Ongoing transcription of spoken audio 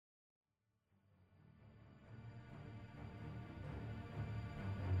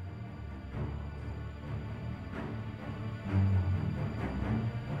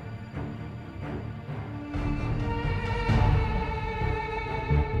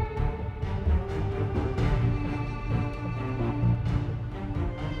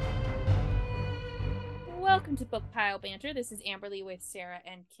welcome to Book Pile Banter. This is Amberlee with Sarah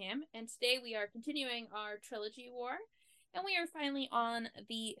and Kim, and today we are continuing our Trilogy war, and we are finally on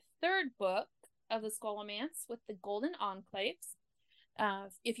the third book of the Scholomance with the Golden Enclaves.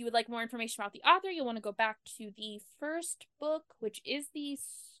 If you would like more information about the author, you'll want to go back to the first book, which is the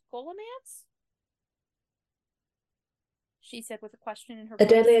Scholomance. She said with a question in her voice. A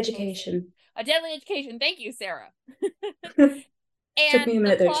Deadly Education. A Deadly Education. Thank you, Sarah. Took me a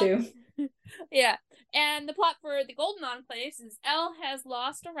minute there too. Yeah. And the plot for the Golden Enclaves is Elle has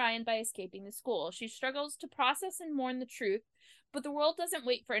lost Orion by escaping the school. She struggles to process and mourn the truth, but the world doesn't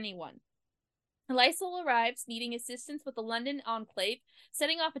wait for anyone. Lysol arrives, needing assistance with the London Enclave,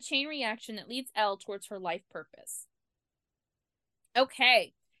 setting off a chain reaction that leads Elle towards her life purpose.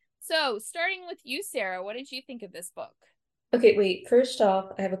 Okay, so starting with you, Sarah, what did you think of this book? Okay, wait. First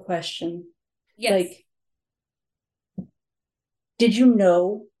off, I have a question. Yes. Like, did you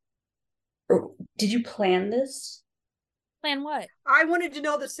know, or did you plan this? Plan what? I wanted to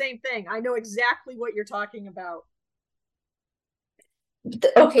know the same thing. I know exactly what you're talking about.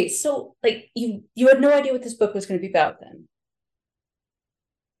 Okay, so like you had no idea what this book was going to be about then.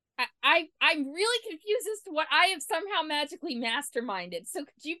 I'm really confused as to what I have somehow magically masterminded. So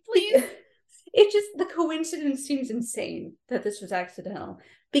could you please? It just, the coincidence seems insane that this was accidental,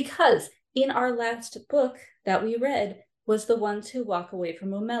 because in our last book that we read was The Ones Who Walk Away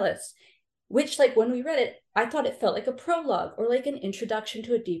from Omelis, which, like, when we read it, I thought it felt like a prologue or like an introduction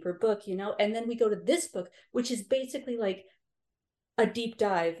to a deeper book, you know? And then we go to this book, which is basically like a deep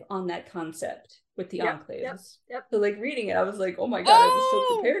dive on that concept with the Enclaves. Yep. So, like, reading it, I was like, oh my God, I was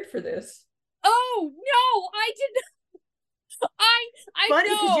so prepared for this. Oh, no, I did not. Funny,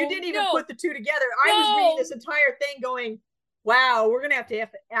 because you didn't even put the two together. I was reading this entire thing going, wow, we're gonna have to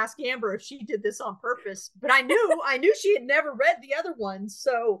ask Amber if she did this on purpose. But I knew she had never read the other ones,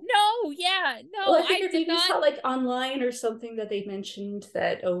 so no, well, I figured maybe you saw like online or something that they mentioned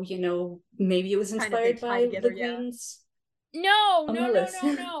that, oh, you know, maybe it was inspired by Le Guin's. No.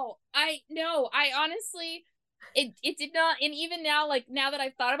 I honestly, it did not. And even now, like, now that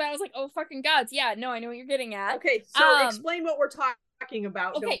I've thought about it, I was like, oh fucking gods, yeah, no, I know what you're getting at. Okay, so explain what we're talking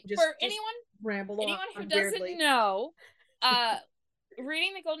about. Okay, Don't for anyone who doesn't know,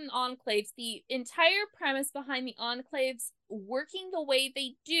 reading the Golden Enclaves, the entire premise behind the Enclaves working the way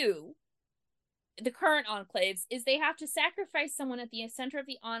they do, the current Enclaves, is they have to sacrifice someone at the center of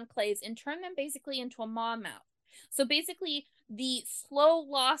the Enclaves and turn them basically into a mouth. So basically, the slow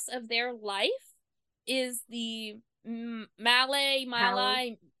loss of their life is the Malay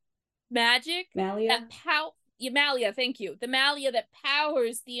magic Malia? Malia, thank you. The Malia that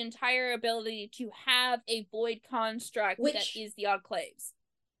powers the entire ability to have a void construct that is the Enclaves.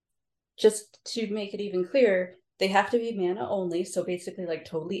 Just to make it even clearer, they have to be mana only, so basically like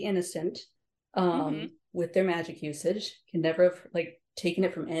totally innocent with their magic usage. Can never have like taken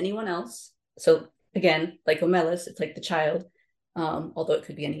it from anyone else. So again, like Omelis, it's like the child, although it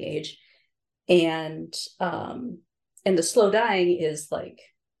could be any age. And the slow dying is like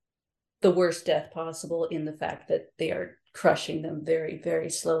the worst death possible, in the fact that they are crushing them very, very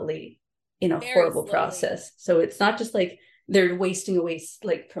slowly in a horrible process. So it's not just like they're wasting away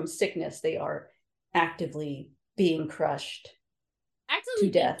like from sickness. They are actively being crushed to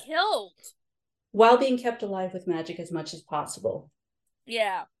death, killed, while being kept alive with magic as much as possible.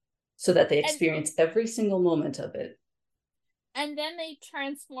 Yeah. So that they experience every single moment of it. And then they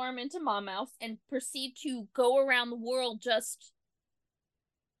transform into Monmouth and proceed to go around the world just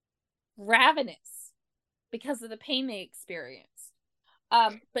ravenous because of the pain they experience.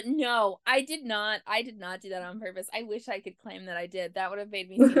 But no, I did not do that on purpose. I wish I could claim that I did. That would have made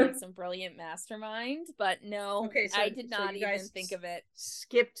me seem like some brilliant mastermind, but no, okay, so, I did not even think of it.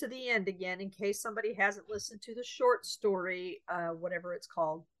 Skip to the end again in case somebody hasn't listened to the short story, whatever it's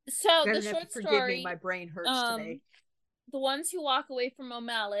called. So the short story, forgive me, my brain hurts today. The Ones Who Walk Away from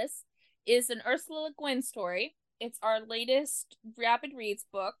Omelis is an Ursula Le Guin story. It's our latest Rapid Reads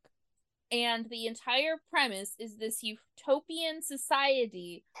book. And the entire premise is this utopian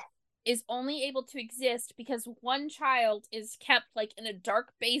society is only able to exist because one child is kept like in a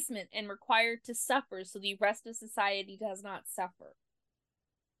dark basement and required to suffer so the rest of society does not suffer.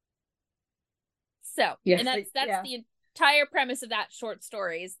 So, and that's the entire premise of that short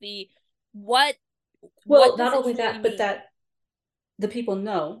story, is the what not only that, but that the people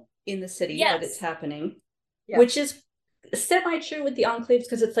know in the city that it's happening, which is semi-true with the Enclaves,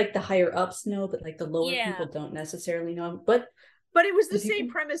 because it's like the higher ups know, but like the lower people don't necessarily know. But it was the same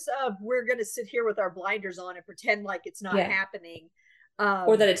premise of, we're going to sit here with our blinders on and pretend like it's not happening,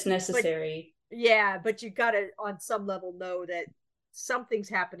 or that it's necessary. But you got to on some level know that something's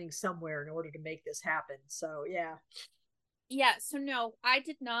happening somewhere in order to make this happen. So yeah. So no, I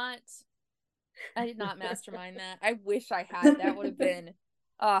did not mastermind that. I wish I had. That would have been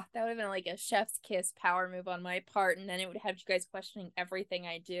like a chef's kiss power move on my part, and then it would have you guys questioning everything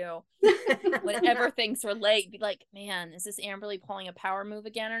I do. Whenever things were late, be like, man, is this Amberlee pulling a power move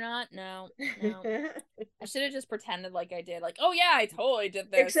again or not? No. I should have just pretended like I did. Like, oh yeah, I totally did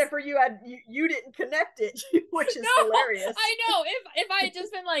this. Except for you didn't connect it, which is hilarious. I know. If I had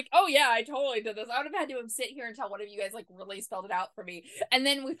just been like, oh yeah, I totally did this, I would have had to sit here and tell one of you guys like really spelled it out for me, and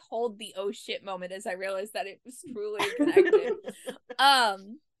then withhold the oh shit moment as I realized that it was truly connected.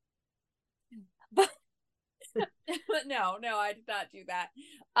 But no, I did not do that.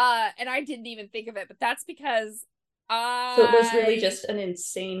 And I didn't even think of it, but that's because So it was really just an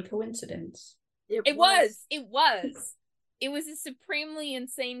insane coincidence. It was a supremely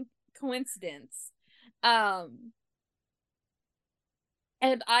insane coincidence. And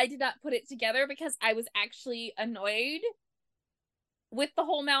I did not put it together because I was actually annoyed with the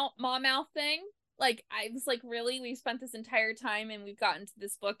whole mom mouth thing. Like, I was like, really? We've spent this entire time and we've gotten to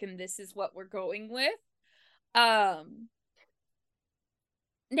this book and this is what we're going with.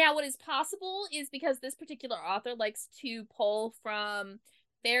 Now what is possible is because this particular author likes to pull from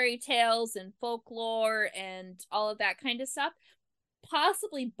fairy tales and folklore and all of that kind of stuff.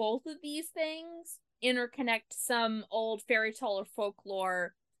 Possibly both of these things interconnect some old fairy tale or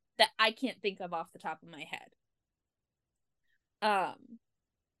folklore that I can't think of off the top of my head.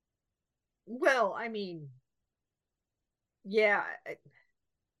 Well, I mean, yeah,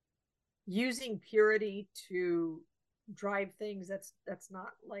 using purity to drive things, that's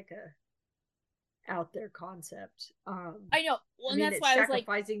not like a out there concept. I know. Well, and that's why I was like,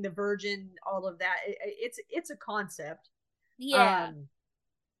 sacrificing the virgin, all of that. It's a concept. Yeah.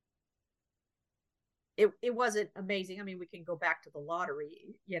 It wasn't amazing. I mean, we can go back to the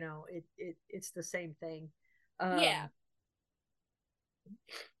lottery. You know, it's the same thing. Yeah.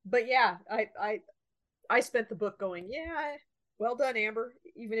 But yeah, I spent the book going, yeah, well done, Amber,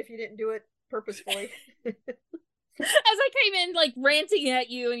 even if you didn't do it purposefully. As I came in like ranting at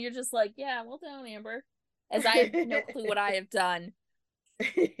you and you're just like, yeah, well done, Amber. As I have no clue what I have done.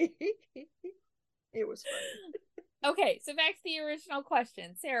 It was funny. Okay, so back to the original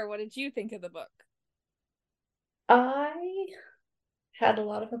question. Sarah, what did you think of the book? I had a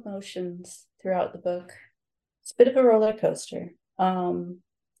lot of emotions throughout the book. It's a bit of a roller coaster.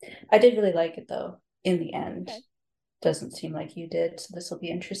 I did really like it though, in the end. Okay. Doesn't seem like you did, so this will be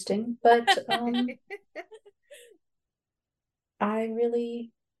interesting. But I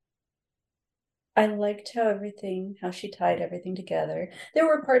liked how she tied everything together. There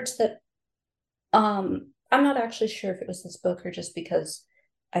were parts that I'm not actually sure if it was this book or just because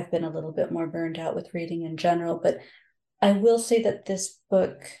I've been a little bit more burned out with reading in general, but I will say that this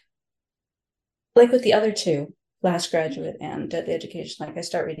book, like with the other two, Last Graduate and Deadly Education, like I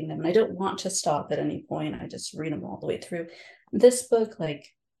start reading them and I don't want to stop at any point. I just read them all the way through. This book, like,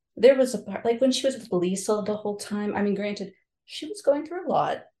 there was a part, like when she was with Lisa the whole time, I mean, granted, she was going through a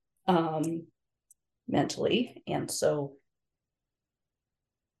lot mentally, and so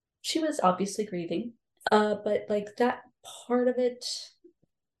she was obviously grieving, but like that part of it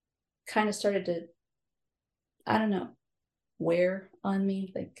kind of started to, I don't know, wear on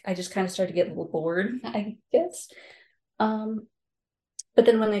me. Like I just kind of started to get a little bored, I guess. But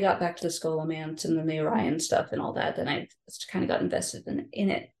then when they got back to the Scholomance and then the Orion stuff and all that, then I just kind of got invested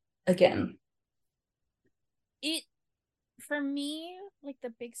in it again. It, for me, like the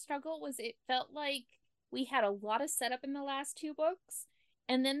big struggle was it felt like we had a lot of setup in the last two books,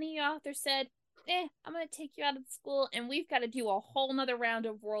 and then the author said, I'm going to take you out of the school and we've got to do a whole nother round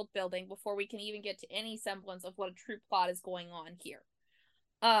of world building before we can even get to any semblance of what a true plot is going on here.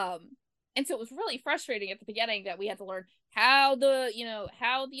 And so it was really frustrating at the beginning that we had to learn how the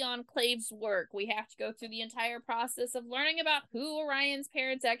Enclaves work. We have to go through the entire process of learning about who Orion's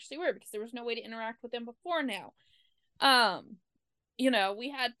parents actually were because there was no way to interact with them before now. We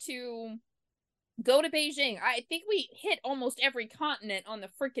had to go to Beijing. I think we hit almost every continent on the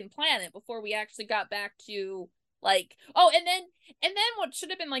freaking planet before we actually got back to like, and then what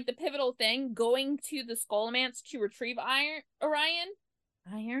should have been like the pivotal thing, going to the Scholomance to retrieve Orion.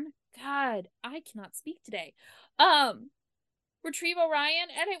 God, I cannot speak today. Retrieve Orion,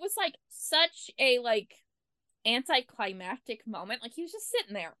 and it was like such a like anticlimactic moment. Like he was just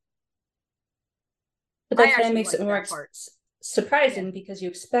sitting there. But that kind of makes it more surprising because you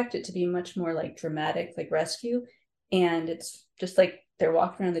expect it to be much more like dramatic, like rescue, and it's just like they're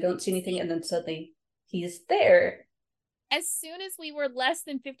walking around, they don't see anything, and then suddenly he's there, as soon as we were less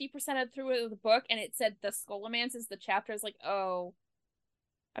than 50% through the book and it said the Scholomance is the chapter, I was like, oh,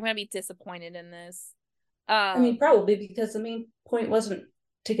 I'm gonna be disappointed in this. I mean, probably because the main point wasn't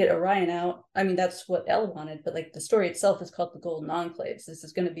to get Orion out. I mean, that's what Elle wanted, but like the story itself is called the Golden Enclaves. This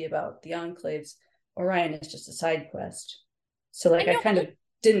is going to be about the Enclaves. Orion is just a side quest. So like I kind of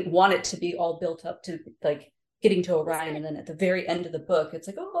didn't want it to be all built up to like getting to Orion, and then at the very end of the book, it's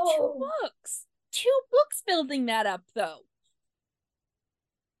like, oh, two books building that up, though.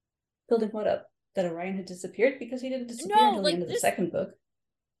 Building what up? That Orion had disappeared? Because he didn't disappear until the end of the second book.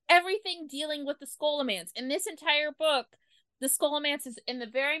 Everything dealing with the Scholomance. In this entire book, the Scholomance is in the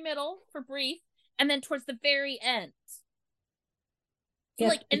very middle for brief, and then towards the very end. So, yeah,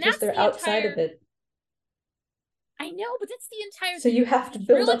 like, because and that's they're outside of it. I know, but that's the entire. So you have to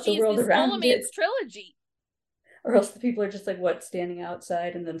build up the world around it. Trilogy. Or else the people are just like, what, standing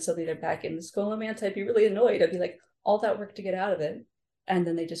outside, and then suddenly they're back in the Scholomance. I'd be really annoyed. I'd be like, all that work to get out of it, and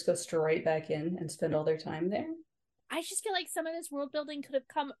then they just go straight back in and spend all their time there. I just feel like some of this world building could have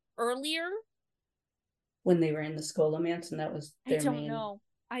come earlier. When they were in the Scholomance, and that was their main...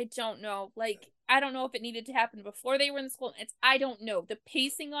 I don't know. Like, I don't know if it needed to happen before they were in the Scholomance. I don't know. The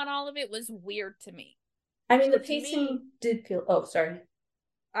pacing on all of it was weird to me. I mean, the pacing did feel... Oh, sorry.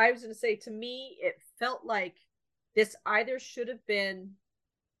 I was going to say, to me, it felt like this either should have been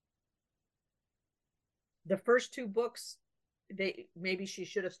the first two books. Maybe she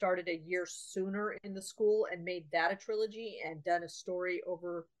should have started a year sooner in the school and made that a trilogy and done a story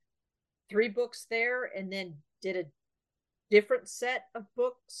over 3 books there, and then did a different set of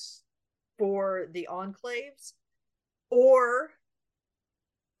books for the Enclaves. Or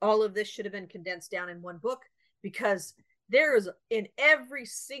all of this should have been condensed down in one book, because there is, in every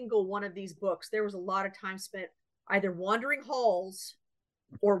single one of these books, there was a lot of time spent either wandering halls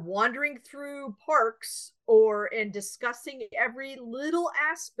or wandering through parks and discussing every little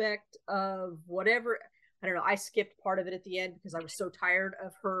aspect of whatever. I don't know. I skipped part of it at the end because I was so tired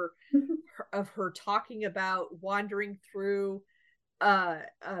of her talking about wandering through a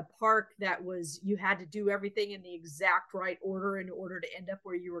park that was, you had to do everything in the exact right order in order to end up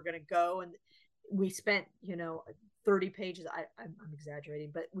where you were going to go. And we spent, 30 pages. I'm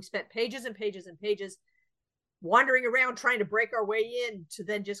exaggerating, but we spent pages and pages and pages wandering around trying to break our way in, to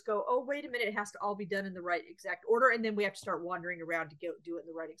then just go, oh, wait a minute, it has to all be done in the right exact order. And then we have to start wandering around to do it in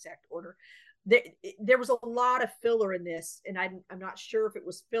the right exact order. There was a lot of filler in this, and I'm not sure if it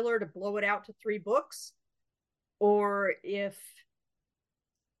was filler to blow it out to 3 books, or if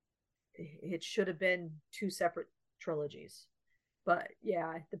it should have been 2 separate trilogies. But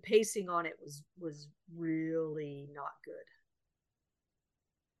yeah, the pacing on it was really not good.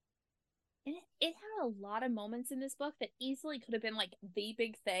 It had a lot of moments in this book that easily could have been like the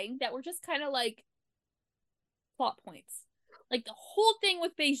big thing that were just kind of like plot points. Like the whole thing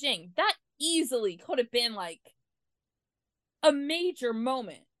with Beijing, that easily could have been like a major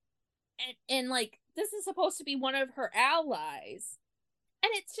moment. And like, this is supposed to be one of her allies.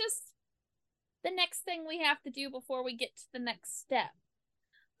 And it's just the next thing we have to do before we get to the next step.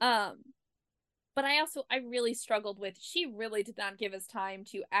 But I really struggled with, she really did not give us time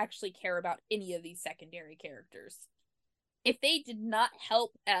to actually care about any of these secondary characters. If they did not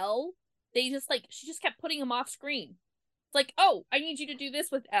help Elle, she just kept putting them off screen. It's like, oh, I need you to do this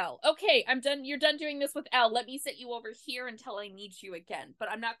with Elle. Okay, I'm done. You're done doing this with Elle. Let me set you over here until I need you again.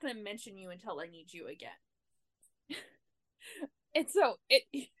 But I'm not going to mention you until I need you again. And so,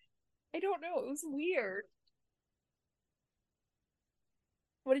 I don't know. It was weird.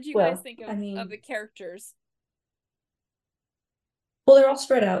 What did you guys think of the characters? Well, they're all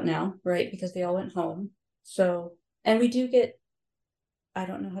spread out now, right? Because they all went home. So, and we do get, I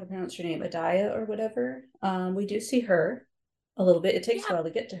don't know how to pronounce her name, Adaya or whatever. We do see her a little bit. It takes a while to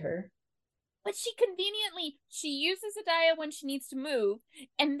get to her. But she uses Adaya when she needs to move,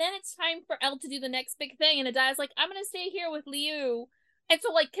 and then it's time for Elle to do the next big thing, and Adaya's like, I'm gonna stay here with Liu. And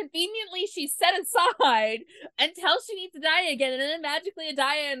so, like, conveniently, she's set aside until she needs Adaya again, and then magically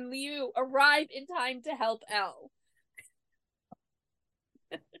Adaya and Liu arrive in time to help Elle.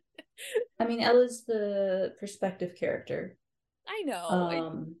 I mean, Elle is the perspective character. I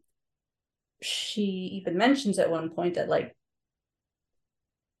know. She even mentions at one point that, like,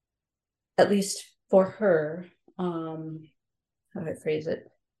 at least for her, how do I phrase it?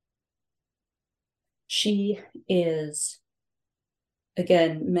 She is,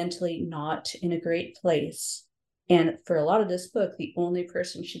 again, mentally not in a great place. And for a lot of this book, the only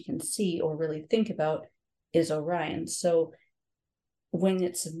person she can see or really think about is Orion. So when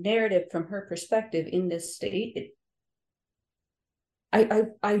it's a narrative from her perspective in this state, I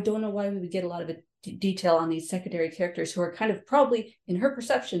don't know why we would get a lot of detail on these secondary characters who are kind of probably, in her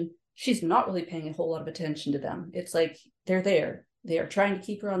perception, she's not really paying a whole lot of attention to them. It's like they're there. They are trying to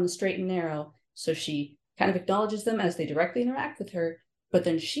keep her on the straight and narrow. So she kind of acknowledges them as they directly interact with her, but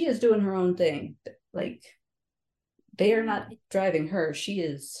then she is doing her own thing. Like, they are not driving her. She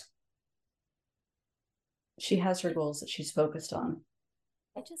has her goals that she's focused on.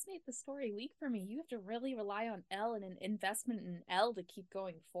 It just made the story weak for me. You have to really rely on Elle and an investment in Elle to keep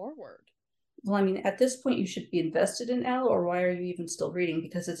going forward. Well, I mean, at this point, you should be invested in Elle, or why are you even still reading?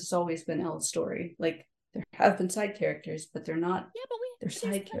 Because it's always been Elle's story. Like, there have been side characters, but they're not. Yeah, but there's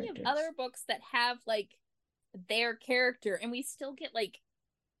plenty characters of other books that have like their character, and we still get like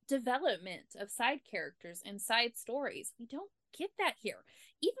development of side characters and side stories. We don't get that here.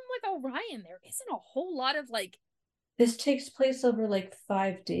 Even with Orion, there isn't a whole lot of like. This takes place over like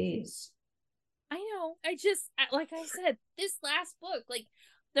 5 days. I know. Like I said, this last book, like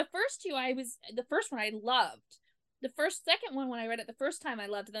the first one I loved. The second one, when I read it the first time, I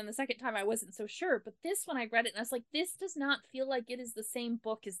loved it. Then the second time, I wasn't so sure. But this one, I read it and I was like, this does not feel like it is the same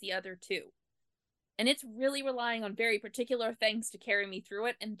book as the other two. And it's really relying on very particular things to carry me through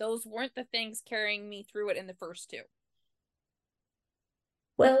it. And those weren't the things carrying me through it in the first two.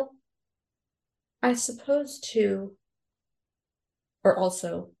 Well, I suppose too, or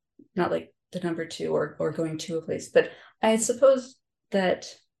also not like the number 2 or going to a place, but I suppose that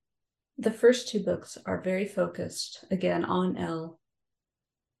the first 2 books are very focused, again, on Elle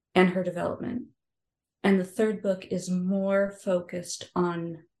and her development. And the third book is more focused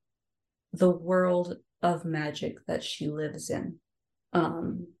on the world of magic that she lives in.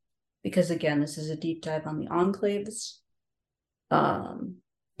 Because again, this is a deep dive on the Enclaves,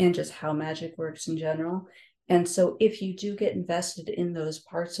 and just how magic works in general. And so if you do get invested in those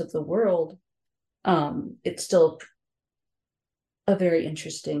parts of the world, it's still a very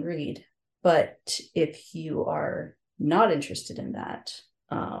interesting read. But if you are not interested in that,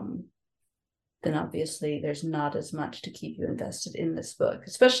 then obviously there's not as much to keep you invested in this book,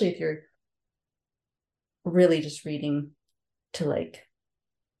 especially if you're really just reading to like,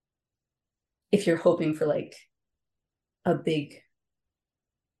 if you're hoping for like a big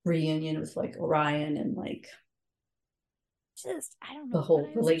reunion with like Orion and like just, I don't know, the whole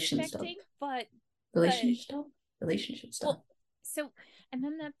relationship stuff. Relationship stuff. Well, so, and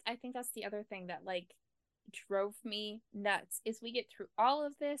then I think that's the other thing that like drove me nuts is we get through all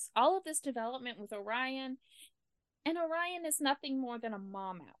of this development with Orion, and Orion is nothing more than a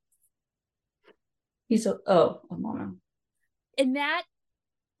mom out. He's a mom. And that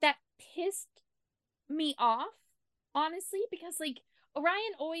pissed me off, honestly, because like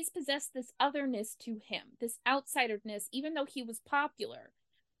Orion always possessed this otherness to him, this outsiderness, even though he was popular.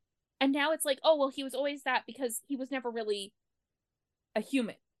 And now it's like, oh, well, he was always that because he was never really a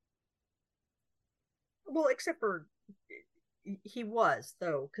human. Well, except for he was,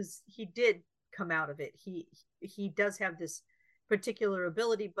 though, because he did come out of it. He does have this particular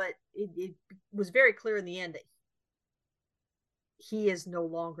ability, but it was very clear in the end that he is no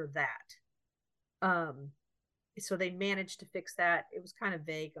longer that. So they managed to fix that. It was kind of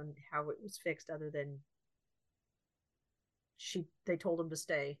vague on how it was fixed, other than they told him to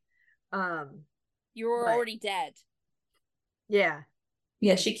stay. You were already dead. Yeah.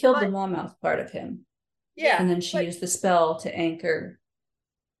 Yeah, she killed the Maw-mouth part of him. Yeah. And then she used the spell to anchor,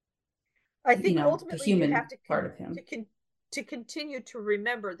 I think ultimately the human you have to part of him. To continue to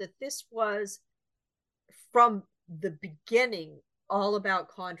remember that this was from the beginning all about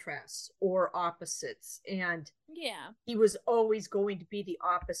contrasts or opposites, and he was always going to be the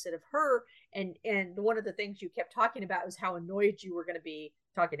opposite of her. And one of the things you kept talking about was how annoyed you were going to be,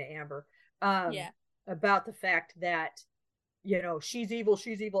 talking to Amber, about the fact that, you know, she's evil,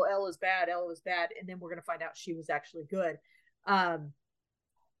 Elle is bad, and then we're going to find out she was actually good,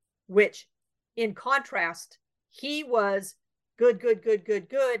 which in contrast, he was good,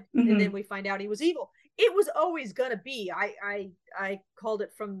 mm-hmm. And then we find out he was evil. It was always gonna be. I called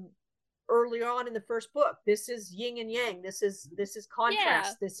it from early on in the first book. This is yin and yang. This is contrast.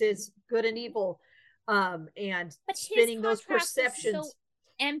 Yeah. This is good and evil. And but spinning those perceptions. Was so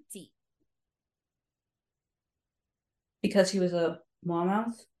empty. Because he was a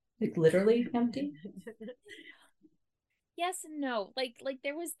Maw-mouth? Like literally empty? Yes and no. Like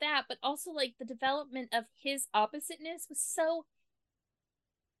there was that, but also like the development of his oppositeness was so,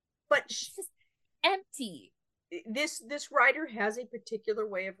 but just empty. This writer has a particular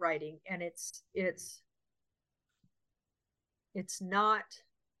way of writing, and it's not,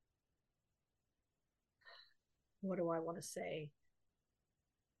 what do I want to say?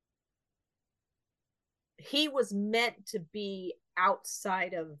 He was meant to be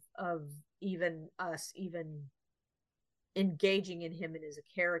outside of even us even engaging in him and as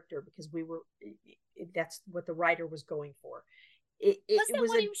a character, because that's what the writer was going for. Was that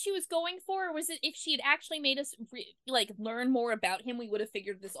what she was going for, or was it if she had actually made us learn more about him, we would have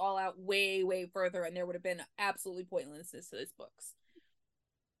figured this all out way, way further, and there would have been absolutely pointlessness to these books?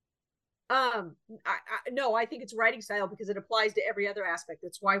 No, I think it's writing style because it applies to every other aspect.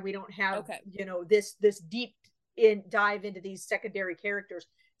 That's why we don't have this deep dive into these secondary characters.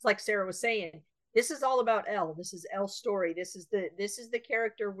 It's like Sarah was saying. This is all about Elle. This is Elle's story. This is the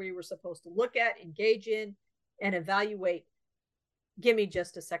character we were supposed to look at, engage in, and evaluate. Give me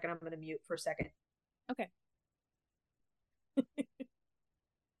just a second. I'm going to mute for a second. Okay.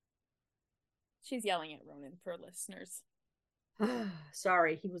 She's yelling at Ronan for listeners.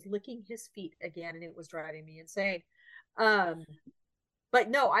 Sorry, he was licking his feet again, and it was driving me insane. But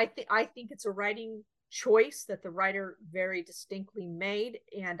no, I think it's a writing choice that the writer very distinctly made,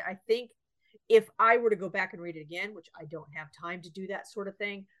 and I think if I were to go back and read it again, which I don't have time to do that sort of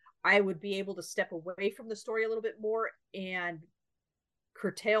thing, I would be able to step away from the story a little bit more and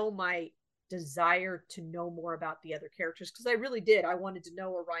curtail my desire to know more about the other characters, because I really did. I wanted to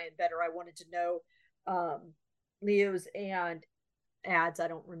know Orion better. I wanted to know Leo's and Ads. I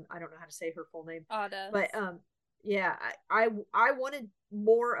don't know how to say her full name. Ada. But yeah, I wanted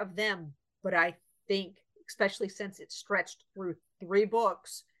more of them, but I think, especially since it stretched through 3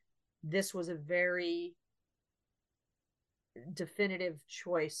 books, this was a very definitive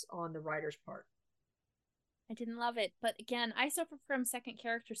choice on the writer's part. I didn't love it, but again, I suffer from second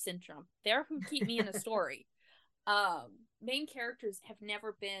character syndrome. They're who keep me in a story. Main characters have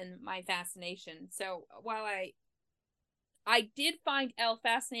never been my fascination. So while I did find Elle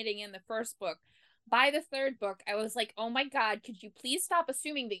fascinating in the first book, by the 3rd book, I was like, oh my god, could you please stop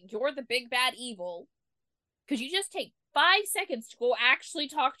assuming that you're the big bad evil? Could you just take 5 seconds to go actually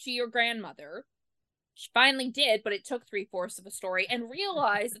talk to your grandmother? She finally did, but it took 3/4 of a story, and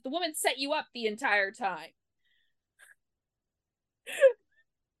realize that the woman set you up the entire time.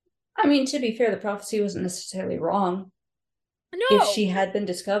 I mean, to be fair, the prophecy wasn't necessarily wrong. No. If she had been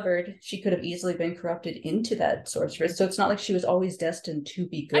discovered, she could have easily been corrupted into that sorceress. So it's not like she was always destined to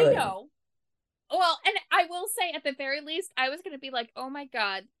be good. I know. Well, and I will say, at the very least, I was going to be like, oh my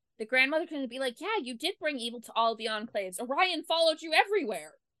god, the grandmother's going to be like, yeah, you did bring evil to all the Enclaves. Orion followed you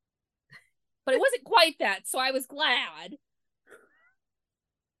everywhere. But it wasn't quite that, so I was glad.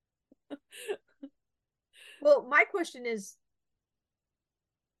 Well, my question is,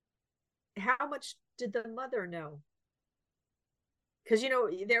 how much did the mother know? Because,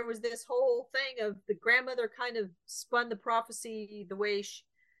 there was this whole thing of the grandmother kind of spun the prophecy the way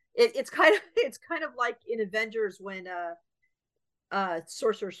it's kind of like in Avengers when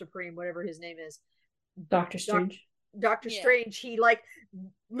Sorcerer Supreme, whatever his name is, Doctor Strange. Doctor Strange, he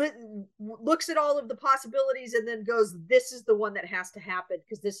looks at all of the possibilities and then goes, this is the one that has to happen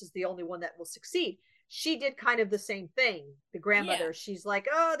because this is the only one that will succeed. She did kind of the same thing. The grandmother, she's like,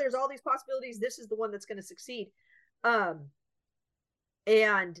 oh, there's all these possibilities. This is the one that's going to succeed. And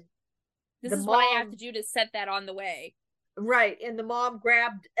this is what I have to do to set that on the way. Right. And the mom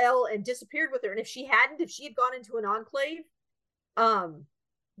grabbed Elle and disappeared with her. And if she had gone into an enclave,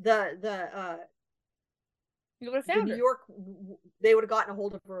 you would have found New York, they would have gotten a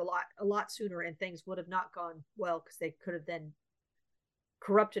hold of her a lot sooner, and things would have not gone well because they could have then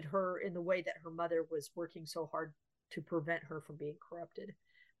corrupted her in the way that her mother was working so hard to prevent her from being corrupted,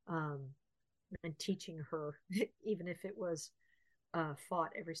 and teaching her, even if it was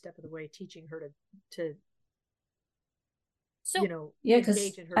fought every step of the way, teaching her to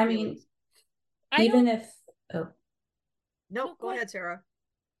engage in her feelings. No, go ahead, Sarah.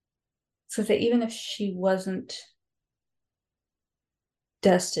 So that even if she wasn't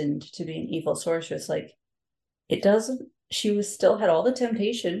destined to be an evil sorceress, she still had all the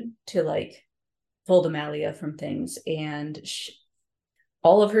temptation to pull Amalia from things, and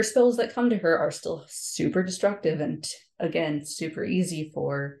all of her spells that come to her are still super destructive and, again, super easy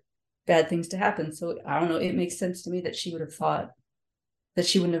for bad things to happen. So I don't know, it makes sense to me that she would have thought that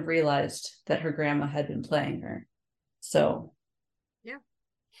she wouldn't have realized that her grandma had been playing her. So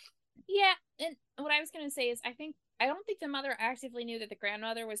yeah, and what I was going to say is I don't think the mother actively knew that the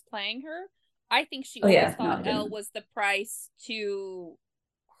grandmother was playing her. I think she always thought Elle was the price to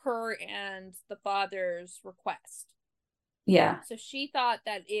her and the father's request. Yeah. So she thought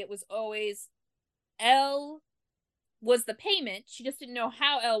that it was always Elle was the payment. She just didn't know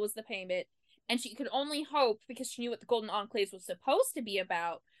how Elle was the payment. And she could only hope, because she knew what the Golden Enclaves was supposed to be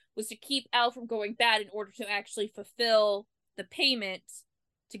about, was to keep Elle from going bad in order to actually fulfill the payment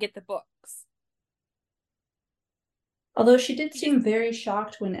to get the books. Although she did seem very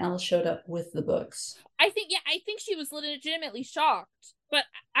shocked when Elle showed up with the books. I think she was legitimately shocked. But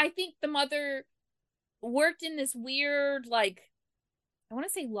I think the mother worked in this weird, like, I want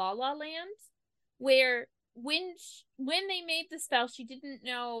to say La La Land, where when they made the spell, she didn't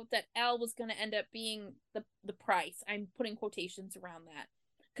know that Elle was going to end up being the price. I'm putting quotations around that.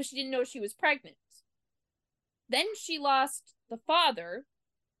 Because she didn't know she was pregnant. Then she lost the father,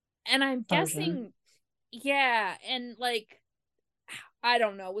 and I'm guessing, yeah, and like, I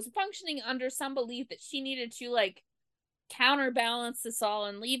don't know, was functioning under some belief that she needed to like counterbalance this all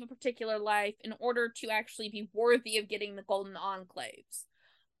and leave a particular life in order to actually be worthy of getting the golden enclaves,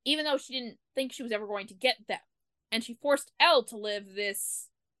 even though she didn't think she was ever going to get them. And she forced Elle to live this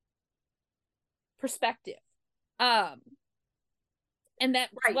perspective. And that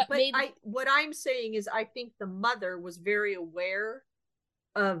right, what I'm saying is I think the mother was very aware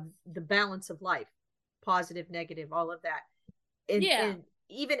of the balance of life, positive, negative, all of that. And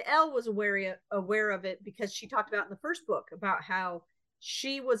even Elle was aware of it, because she talked about in the first book about how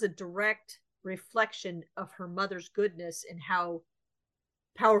she was a direct reflection of her mother's goodness and how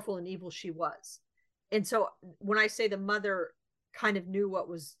powerful and evil she was. And so when I say the mother kind of knew what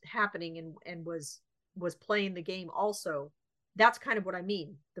was happening and was playing the game also, that's kind of what I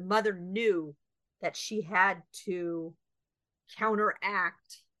mean. The mother knew that she had to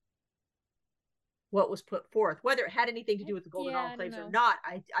counteract what was put forth, whether it had anything to do with the golden enclaves or not.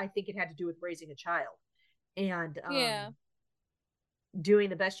 I think it had to do with raising a child and doing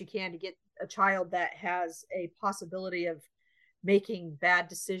the best you can to get a child that has a possibility of making bad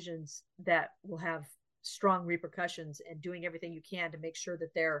decisions that will have strong repercussions, and doing everything you can to make sure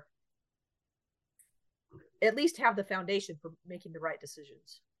that they're at least have the foundation for making the right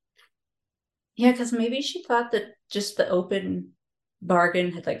decisions. Yeah, because maybe she thought that just the open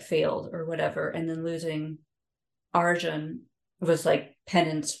bargain had like failed or whatever, and then losing Arjun was like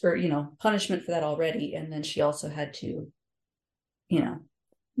penance or, you know, punishment for that already. And then she also had to, you know,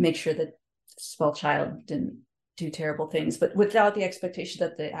 make sure that the small child didn't do terrible things, but without the expectation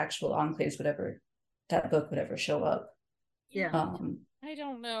that the actual enclaves would ever, that book would ever show up. Yeah. I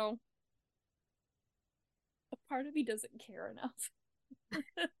don't know. A part of me doesn't care enough.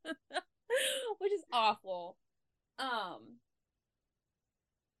 Which is awful. I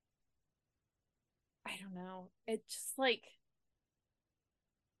don't know. It just like,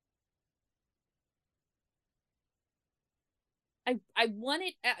 I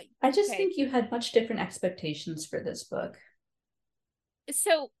wanted. I just think you had much different expectations for this book.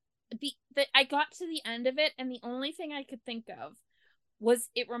 So I got to the end of it, and the only thing I could think of was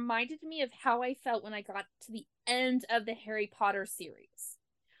it reminded me of how I felt when I got to the end of the Harry Potter series,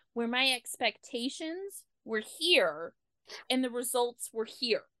 where my expectations were here and the results were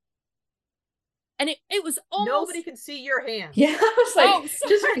here. And it was almost... Nobody can see your hand. Yeah, I was like... Oh,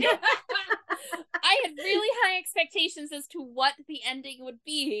 sorry. I had really high expectations as to what the ending would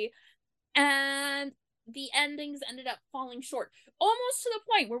be, and the endings ended up falling short. Almost to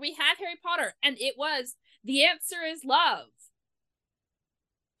the point where we had Harry Potter, and it was, the answer is love.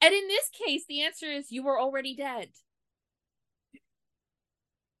 And in this case, the answer is you were already dead.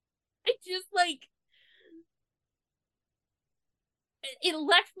 I just, like... It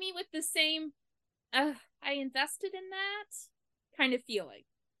left me with the same... I invested in that kind of feeling.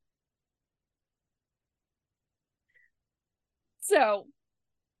 So,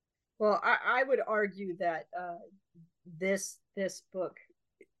 well, I would argue that this book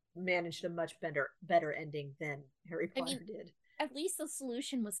managed a much better ending than Harry Potter did. At least the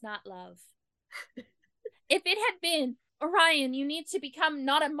solution was not love. If it had been, Orion, you need to become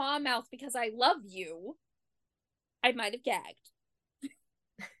not a mawmouth because I love you, I might have gagged.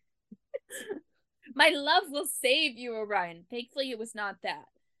 My love will save you, Orion. Thankfully, it was not that.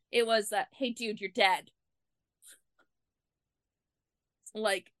 It was that, hey, dude, you're dead.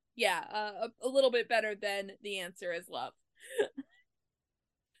 Like, yeah, a little bit better than the answer is love.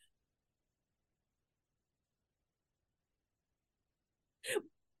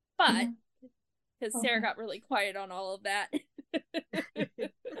 But, because Sarah got really quiet on all of that.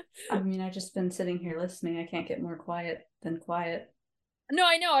 I mean, I've just been sitting here listening. I can't get more quiet than quiet. No,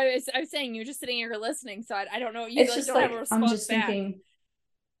 I know. I was saying you're just sitting here listening, so I don't know. You it's just don't have a response back.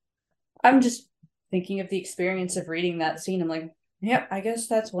 I'm just thinking of the experience of reading that scene. I'm like, yeah, I guess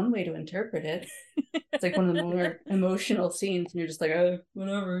that's one way to interpret it. It's like one of the more emotional scenes, and you're just like, oh,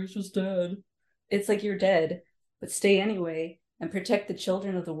 whatever, he's just dead. It's like you're dead, but stay anyway and protect the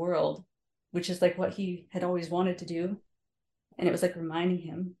children of the world, which is like what he had always wanted to do. And it was like reminding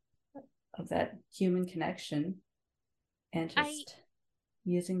him of that human connection and just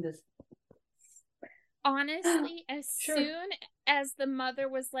using this. honestly, as soon as the mother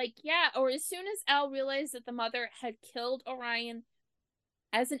was like, yeah, or as soon as Elle realized that the mother had killed Orion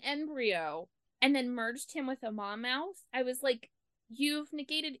as an embryo and then merged him with a mom mouse, I was like, you've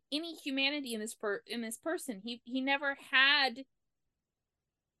negated any humanity in this person. He never had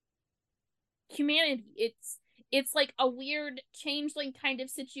humanity. It's like a weird changeling kind of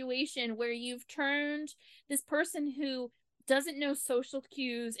situation where you've turned this person who doesn't know social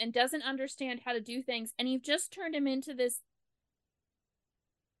cues and doesn't understand how to do things, and you've just turned him into this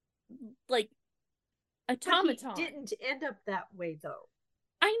like automaton. But he didn't end up that way though.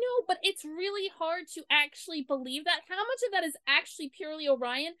 I know, but it's really hard to actually believe that. How much of that is actually purely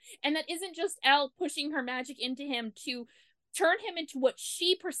Orion, and that isn't just Elle pushing her magic into him to turn him into what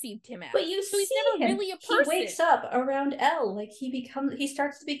she perceived him as? But you so he's see never him. really a person. He wakes up around Elle, like he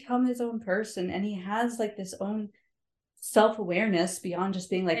starts to become his own person, and he has like this own self-awareness beyond just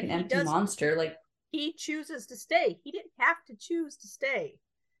being like an empty monster. Like, he chooses to stay. He didn't have to choose to stay.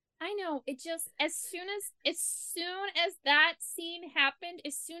 I know. It just, as soon as that scene happened,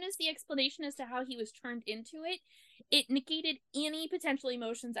 as soon as the explanation as to how he was turned into it, it negated any potential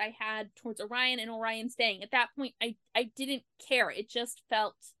emotions I had towards Orion and Orion staying. At that point, I didn't care. It just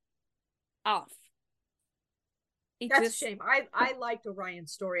felt off. That's a shame. I liked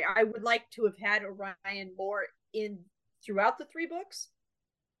Orion's story. I would like to have had Orion more in throughout the 3 books.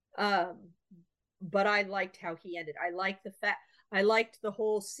 But I liked how he ended. I liked the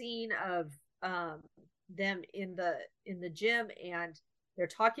whole scene of them in the gym, and they're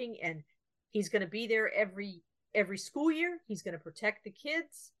talking, and he's going to be there every school year. He's going to protect the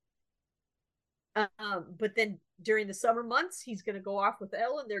kids. But then during the summer months, he's going to go off with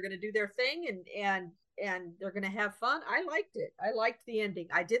Elle, and they're going to do their thing, and they're going to have fun. I liked it. I liked the ending.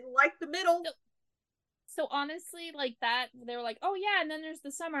 I didn't like the middle. So honestly, like that, they were like, oh yeah, and then there's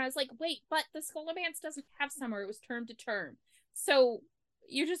the summer. I was like, wait, but the Scholomance doesn't have summer. It was term to term. So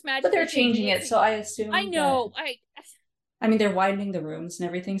you're just magically. But they're changing it, so I assume. I know. I mean, they're widening the rooms and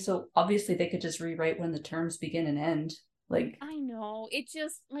everything, so obviously they could just rewrite when the terms begin and end. Like, I know. It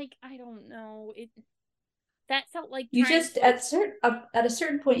just, like, I don't know. That felt like you just at a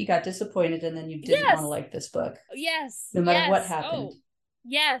certain point you got disappointed, and then you didn't want to like this book. Yes. No matter what happened. Oh,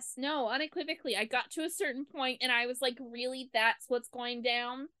 yes. No, unequivocally. I got to a certain point and I was like, really, that's what's going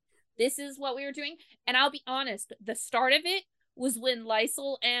down? This is what we were doing? And I'll be honest, the start of it was when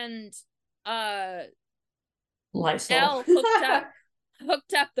Lysol and Elle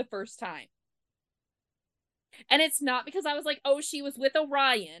hooked up the first time. And it's not because I was like, oh, she was with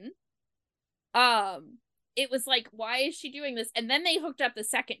Orion. It was like, why is she doing this? And then they hooked up the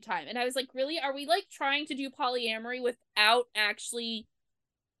second time. And I was like, really? Are we like trying to do polyamory without actually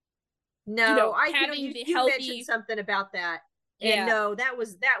having the healthy... mentioned something about that. And no, that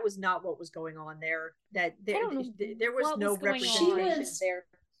was not what was going on there. That there was no representation there.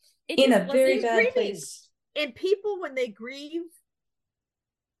 In a very bad place. And people, when they grieve,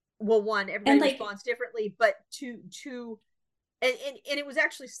 well, one, everybody responds differently, but and it was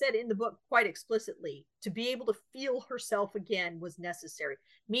actually said in the book quite explicitly, to be able to feel herself again was necessary,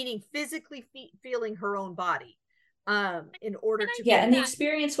 meaning physically feeling her own body. In order to and the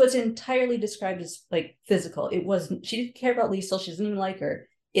experience was entirely described as like physical. It wasn't, she didn't care about Liesl, she doesn't even like her.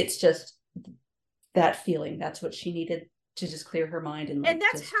 It's just that feeling. That's what she needed to just clear her mind, and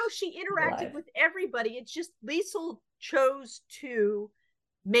that's how she interacted with everybody. It's just Liesl chose to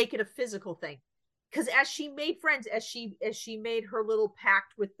make it a physical thing, because as she made friends, as she made her little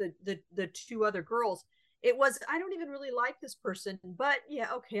pact with the 2 other girls, it was, I don't even really like this person, but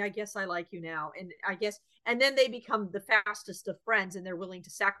yeah, okay, I guess I like you now. And then they become the fastest of friends, and they're willing to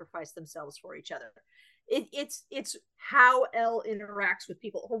sacrifice themselves for each other. It's how Elle interacts with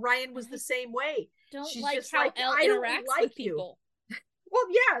people. Orion was the same way. She's like just how like, Elle interacts with people. Well,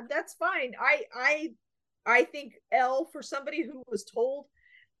 yeah, that's fine. I think Elle, for somebody who was told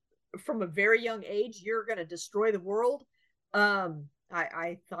from a very young age, you're going to destroy the world,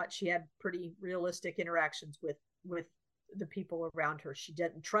 I thought she had pretty realistic interactions with the people around her. She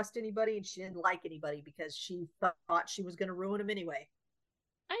didn't trust anybody, and she didn't like anybody because she thought she was going to ruin them anyway.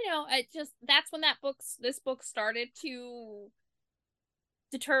 I know. That's when this book started to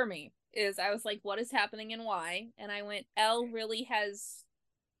deter me. Is I was like, what is happening and why? And I went, Elle really has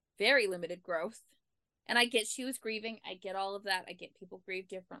very limited growth. And I get she was grieving. I get all of that. I get people grieve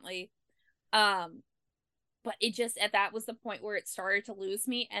differently. But it just, that was the point where it started to lose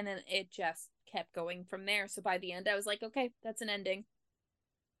me, and then it just kept going from there. So by the end, I was like, okay, that's an ending.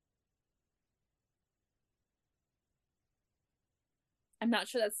 I'm not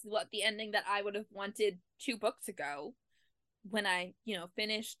sure that's what the ending that I would have wanted 2 books ago, when I,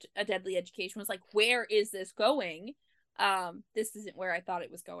 finished A Deadly Education, was like, where is this going? This isn't where I thought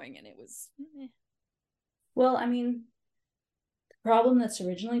it was going, and it was Well, I mean, the problem that's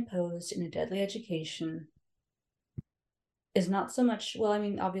originally posed in A Deadly Education is not so much, well, I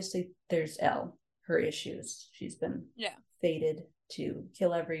mean, obviously there's Elle, her issues. She's been fated to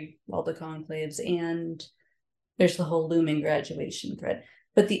kill all the conclaves, and there's the whole looming graduation threat.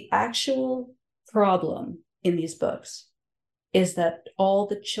 But the actual problem in these books is that all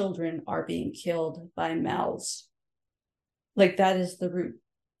the children are being killed by Mals. Like, that is the root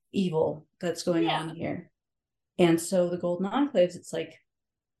evil that's going on here. And so the Golden Enclaves, it's like,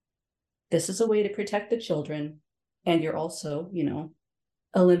 this is a way to protect the children, and you're also,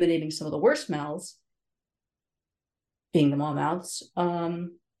 eliminating some of the worst Mals, being the Maw-Mouths,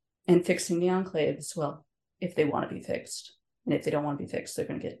 and fixing the Enclaves, well, if they want to be fixed. And if they don't want to be fixed, they're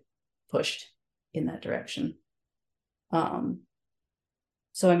going to get pushed in that direction.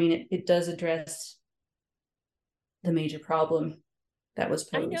 So, I mean, it does address the major problem that was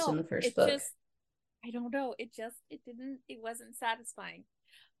posed in the first book. I don't know. It wasn't satisfying.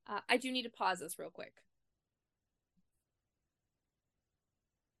 I do need to pause this real quick.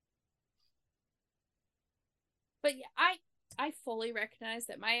 But yeah, I fully recognize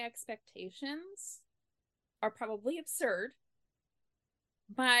that my expectations are probably absurd.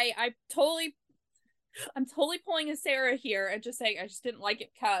 I'm totally pulling a Sarah here and just saying I just didn't like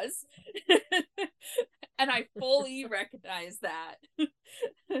it cuz. And I fully recognize that.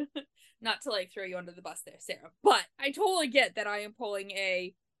 Not to throw you under the bus there, Sarah, but I totally get that I am pulling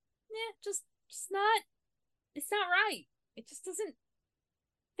just not, it's not right. It just doesn't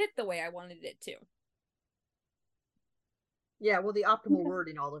fit the way I wanted it to. Yeah, well, the optimal word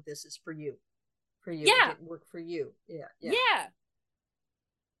in all of this is for you. For you. Yeah. It didn't work for you. Yeah.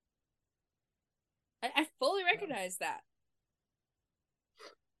 I fully recognize that.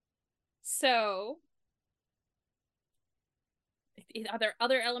 So, are there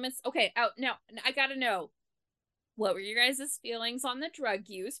other elements? Okay, now I gotta know, what were your guys' feelings on the drug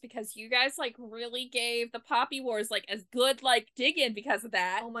use? Because you guys really gave the Poppy Wars as good dig in because of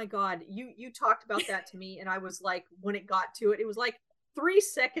that. Oh my god, you talked about that to me, and I was like, when it got to it, it was 3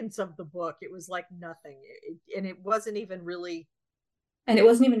 seconds of the book. It was nothing, and it wasn't even really. And it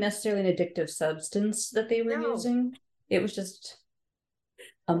wasn't even necessarily an addictive substance that they were using. It was just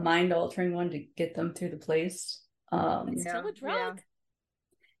a mind-altering one to get them through the place. It's still a drug. Yeah.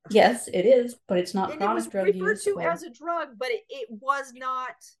 Yes, it is, but it's not chronic drug use. It was referred to as a drug, but it was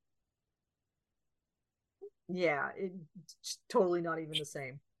not. Yeah, it's totally not even the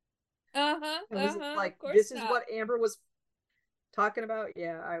same. This is what Amber was talking about.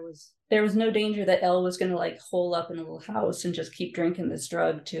 Yeah, there was no danger that Elle was going to hole up in a little house and just keep drinking this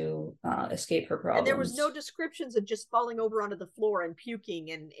drug to escape her problems. And there was no descriptions of just falling over onto the floor and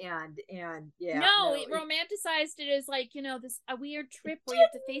puking and yeah. No, it romanticized it as this a weird trip where you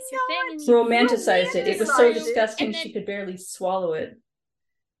have to face your thing. And romanticized it. It was so disgusting she could barely swallow it.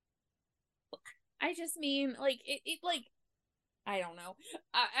 I just mean I don't know.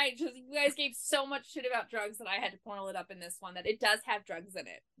 I just, you guys gave so much shit about drugs that I had to pull it up in this one, that it does have drugs in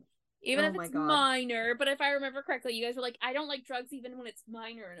it. Even if it's minor, but if I remember correctly, you guys were like, I don't like drugs even when it's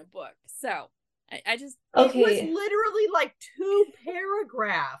minor in a book. So, I just... Okay. It was literally 2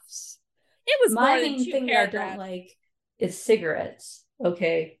 paragraphs. It was my main thing paragraphs. That I don't like is cigarettes.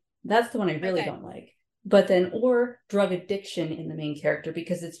 Okay? That's the one I really don't like. But then, or drug addiction in the main character,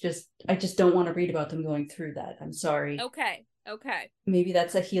 because it's just, I just don't want to read about them going through that. I'm sorry. Okay. Maybe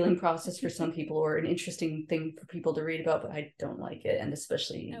that's a healing process for some people, or an interesting thing for people to read about, but I don't like it. And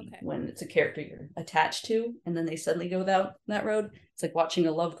especially when it's a character you're attached to, and then they suddenly go that road. It's like watching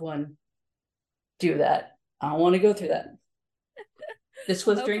a loved one do that. I don't want to go through that. This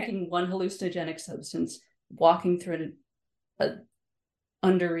was drinking one hallucinogenic substance, walking through a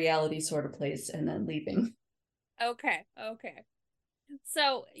under reality sort of place, and then leaving. Okay.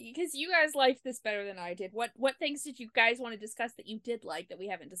 So, because you guys liked this better than I did, what things did you guys want to discuss that you did like that we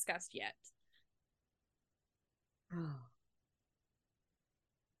haven't discussed yet?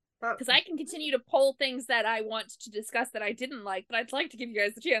 Because I can continue to pull things that I want to discuss that I didn't like, but I'd like to give you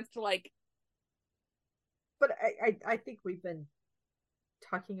guys the chance to But I think we've been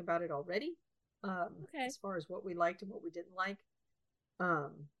talking about it already. As far as what we liked and what we didn't like.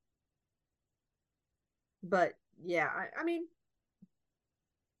 But yeah, I mean,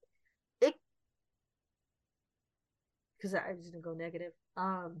 it, because I was gonna go negative.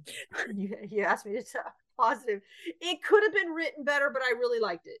 You asked me to talk positive. It could have been written better, but I really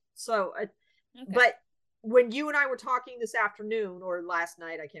liked it. So, but when you and I were talking this afternoon or last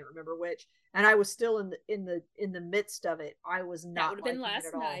night, I can't remember which, and I was still in the midst of it, I was not liking it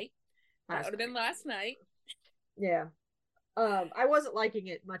at all. That would have been last night. Yeah. I wasn't liking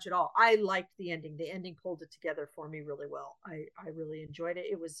it much at all. I liked the ending. The ending pulled it together for me really well. I really enjoyed it.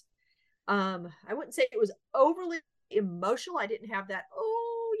 It was I wouldn't say it was overly emotional. I didn't have that,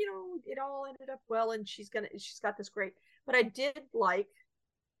 oh, you know, it all ended up well and she's got this great, but I did like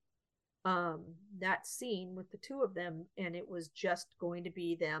that scene with the two of them, and it was just going to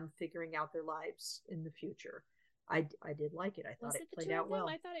be them figuring out their lives in the future. I did like it. I thought it played out well.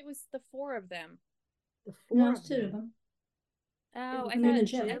 I thought it was the four of them. The four of two them. of them. Oh,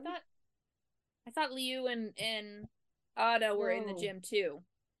 I thought Liu and Ada were in the gym too.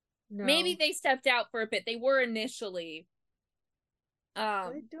 No. Maybe they stepped out for a bit. They were initially.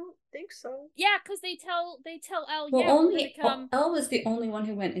 I don't think so. Yeah, because they tell Elle. Well, yeah, only Elle was the only one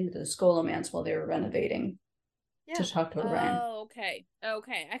who went into the Scholomance while they were renovating. Yeah. To talk to Orion. Oh, okay.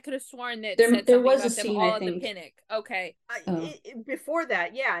 I could have sworn that there was a scene, I think, at the Pinnock. Okay. Before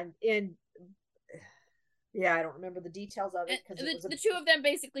that, yeah, and yeah, I don't remember the details of it because the two of them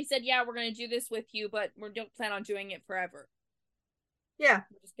basically said, "Yeah, we're going to do this with you, but we don't plan on doing it forever." Yeah,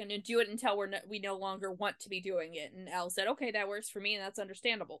 we're just going to do it until we no longer want to be doing it. And Elle said, "Okay, that works for me, and that's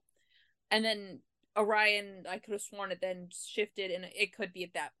understandable." And then Orion, I could have sworn it then shifted, and it could be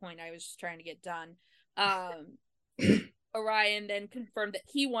at that point I was just trying to get done. Orion then confirmed that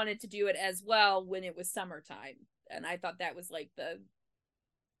he wanted to do it as well when it was summertime, and I thought that was like the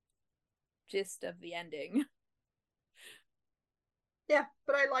gist of the ending. Yeah,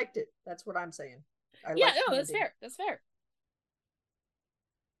 but I liked it. That's what I'm saying. That's fair. That's fair.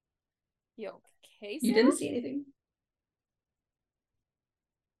 You okay, Sarah? You didn't see anything?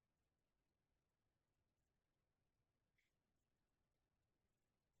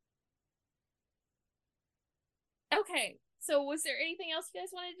 Okay, so was there anything else you guys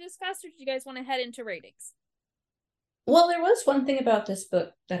wanted to discuss, or did you guys want to head into ratings? Well, there was one thing about this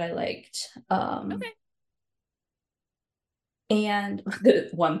book that I liked. Okay. And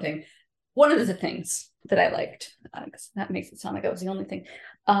one of the things that I liked, because that makes it sound like that was the only thing,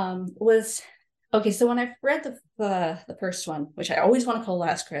 was, okay, so when I read the first one, which I always want to call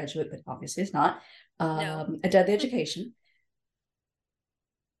Last Graduate, but obviously it's not, no. A Deadly Education,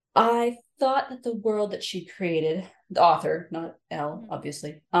 I thought that the world that she created, the author, not Elle,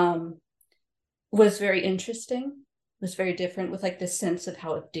 obviously, was very interesting, was very different, with like this sense of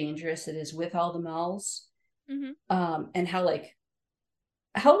how dangerous it is with all the malls, and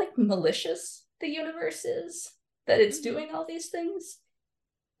how malicious the universe is, that it's doing all these things.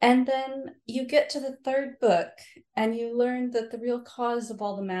 And then you get to the third book and you learn that the real cause of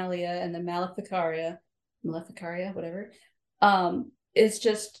all the Malia and the Maleficaria, whatever, is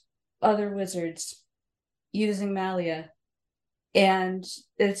just other wizards using Malia. And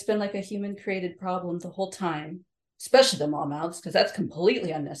it's been like a human created problem the whole time, especially the Maw Mouths, because that's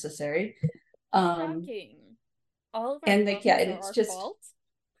completely unnecessary. Shocking. All of our and like, yeah, it's our just fault.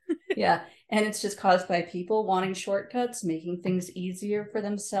 Yeah, and it's just caused by people wanting shortcuts, making things easier for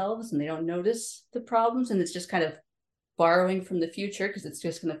themselves, and they don't notice the problems, and it's just kind of borrowing from the future because it's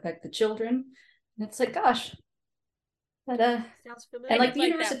just going to affect the children. And it's like, gosh, but sounds familiar. And like the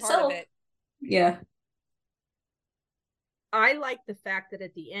universe itself, yeah. I like the fact that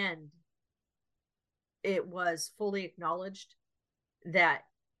at the end, it was fully acknowledged that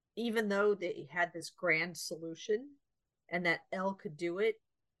even though they had this grand solution and that Elle could do it,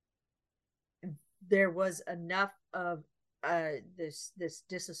 there was enough of this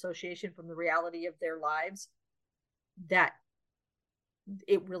disassociation from the reality of their lives that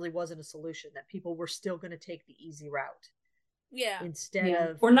it really wasn't a solution, that people were still going to take the easy route. Yeah. Instead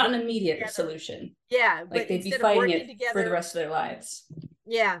of, or not an immediate solution. Yeah. Like they'd be fighting it for the rest of their lives.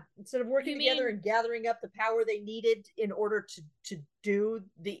 Yeah. Instead of working together and gathering up the power they needed in order to do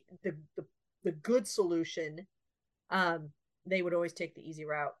the good solution, they would always take the easy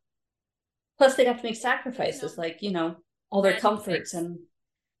route. Plus, they'd have to make sacrifices, like, all their comforts and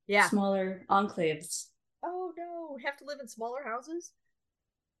smaller enclaves. Oh, no. Have to live in smaller houses?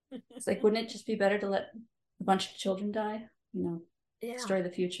 It's like, wouldn't it just be better to let a bunch of children die? Destroy the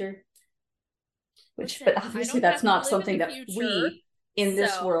future? But obviously that's not something that we in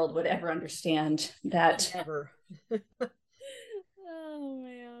this world would ever understand. That never. Oh,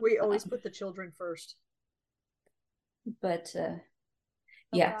 man. We always put the children first. But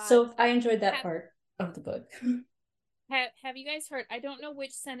so I enjoyed that part of the book. Have you guys heard? I don't know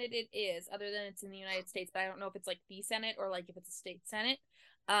which Senate it is, other than it's in the United States, but I don't know if it's like the Senate or like if it's a state Senate.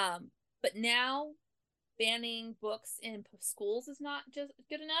 But now banning books in schools is not just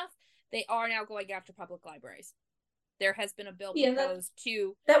good enough. they are now going after public libraries. There has been a bill proposed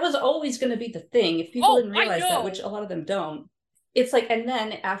to... That was always going to be the thing. If people didn't realize that, which a lot of them don't, it's like, and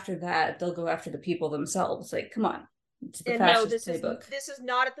then after that, they'll go after the people themselves. Like, come on. It's the fascist playbook. This is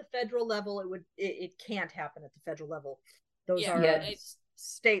not at the federal level. It can't happen at the federal level. Those are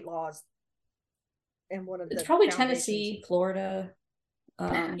state laws. And it's probably Tennessee, Florida.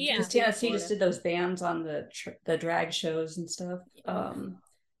 Because Tennessee just did those bans on the drag shows and stuff.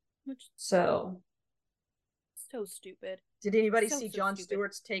 So stupid. Did anybody see Jon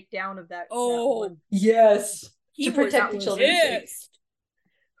Stewart's takedown of that? Oh, that yes. To protect the children.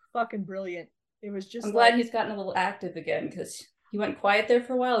 Fucking brilliant. It was just. I'm glad he's gotten a little active again, because he went quiet there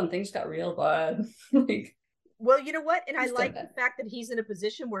for a while and things got real bad. Well, you know what? And I like the fact that he's in a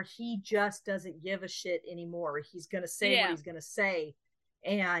position where he just doesn't give a shit anymore. He's going to say what he's going to say.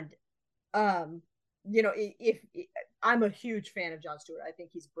 And, if I'm a huge fan of Jon Stewart, I think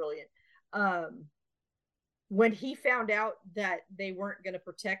he's brilliant. When he found out that they weren't going to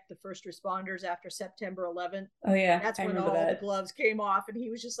protect the first responders after September 11th, that's when all the gloves came off, and he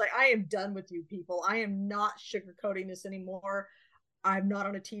was just like, I am done with you people. I am not sugarcoating this anymore. I'm not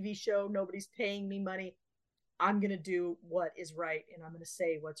on a TV show. Nobody's paying me money. I'm going to do what is right, and I'm going to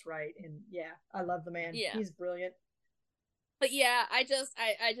say what's right. And I love the man. He's brilliant. But I just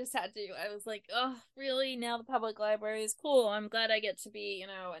had to. I was like, oh, really? Now the public library is cool. I'm glad I get to be, an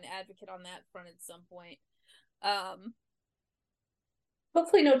advocate on that front at some point.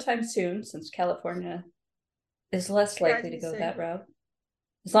 Hopefully no time soon, since California is less likely to go that route.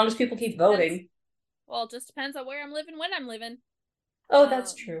 As long as people keep voting. Well, it just depends on where I'm living, when I'm living. Oh,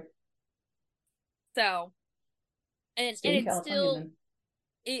 that's true. So, and it's still,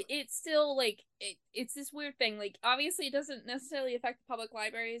 it's still like, it's this weird thing. Like, obviously it doesn't necessarily affect the public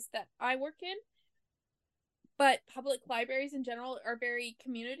libraries that I work in, but public libraries in general are very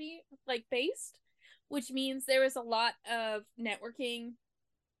community based, which means there is a lot of networking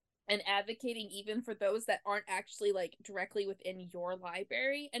and advocating even for those that aren't actually directly within your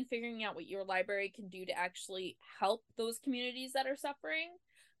library, and figuring out what your library can do to actually help those communities that are suffering.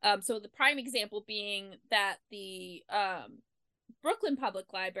 So the prime example being that the Brooklyn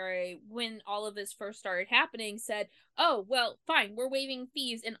Public Library, when all of this first started happening, said, oh, well, fine, we're waiving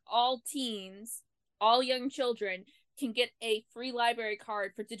fees, and all teens, all young children can get a free library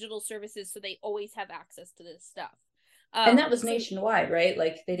card for digital services, so they always have access to this stuff. And that was nationwide, right?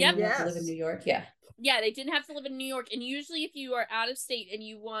 They didn't have to live in New York. Yeah, they didn't have to live in New York. And usually if you are out of state and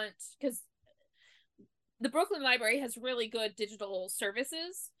you want, because the Brooklyn Library has really good digital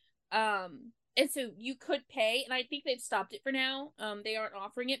services, and so you could pay, and I think they've stopped it for now. They aren't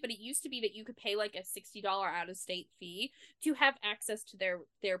offering it, but it used to be that you could pay a $60 out of state fee to have access to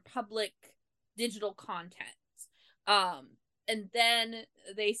their public digital content. And then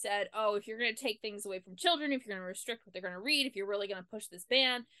they said, oh, if you're going to take things away from children, if you're going to restrict what they're going to read, if you're really going to push this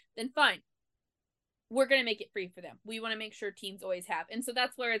ban, then fine. We're going to make it free for them. We want to make sure teens always have. And so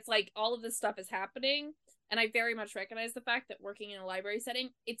that's where it's all of this stuff is happening. And I very much recognize the fact that working in a library setting,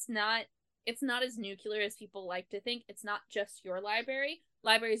 it's not as nuclear as people like to think. It's not just your library.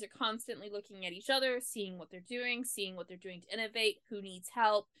 Libraries are constantly looking at each other, seeing what they're doing to innovate, who needs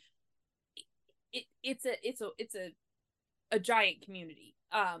help. It's a giant community,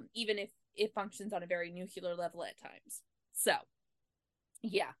 even if it functions on a very nuclear level at times. So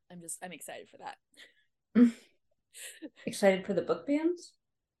I'm excited for that. Excited for the book bans?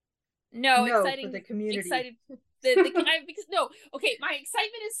 No, exciting for the community. Excited because my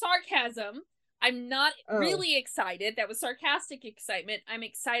excitement is sarcasm. I'm not really excited. That was sarcastic excitement. I'm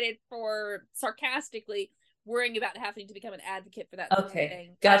excited for sarcastically worrying about having to become an advocate for that. Okay,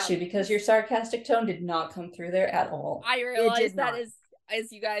 thing. Got you, because your sarcastic tone did not come through there at all. I realized that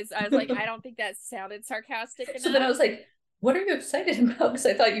as you guys, I was like, I don't think that sounded sarcastic enough. So then I was like, what are you excited about? Because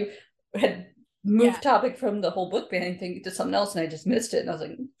I thought you had moved topic from the whole book banning thing to something else, and I just missed it. And I was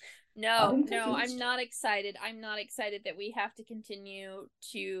like, no, I'm not excited. I'm not excited that we have to continue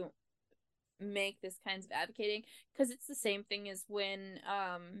to make this kinds of advocating, because it's the same thing as when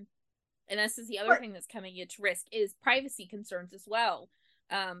and this is the other thing that's coming into risk, is privacy concerns as well.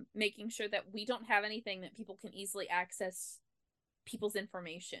 Making sure that we don't have anything that people can easily access people's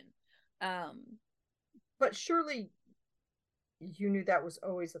information. But surely you knew that was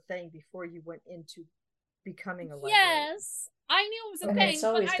always a thing before you went into becoming a librarian. Yes, I knew it was a thing. It's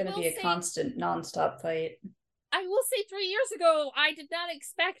always going to be a constant, nonstop fight. I will say 3 years ago, I did not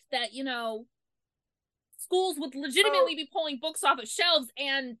expect that, schools would legitimately be pulling books off of shelves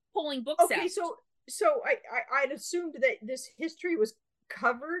and pulling books out. Okay, so I'd assumed that this history was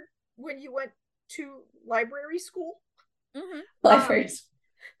covered when you went to library school. Mm-hmm. Libraries.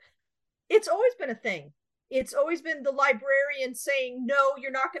 it's always been a thing. It's always been the librarian saying, no,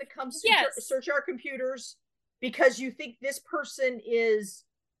 you're not going to come search our computers because you think this person is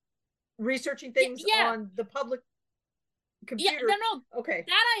researching things on the public computer. Yeah, no, okay.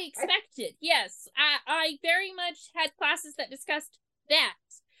 That I expected. Yes. I very much had classes that discussed that.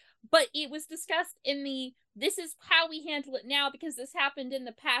 But it was discussed in this is how we handle it now because this happened in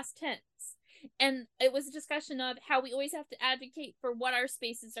the past tense. And it was a discussion of how we always have to advocate for what our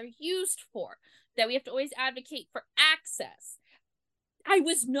spaces are used for, that we have to always advocate for access. I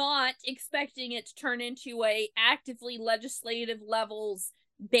was not expecting it to turn into a actively legislative levels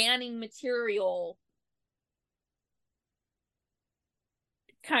banning material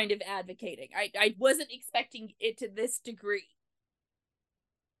kind of advocating. I wasn't expecting it to this degree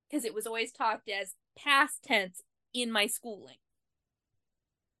because it was always talked as past tense in my schooling.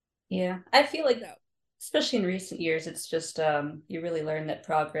 Yeah, I feel like, especially in recent years, it's just you really learn that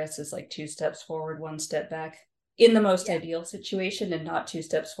progress is like 2 steps forward, 1 step back in the most ideal situation, and not 2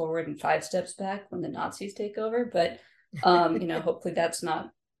 steps forward and 5 steps back when the Nazis take over. But hopefully that's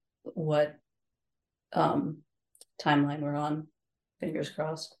not what timeline we're on. Fingers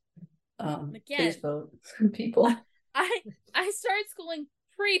crossed. Again, please vote, people. I started schooling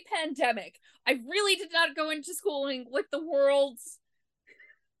pre-pandemic. I really did not go into schooling with the world's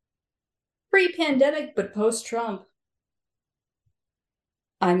pre-pandemic, but post-Trump.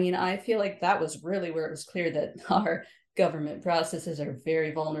 I mean, I feel like that was really where it was clear that our government processes are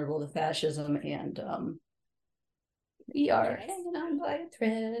very vulnerable to fascism, and we are hanging on by a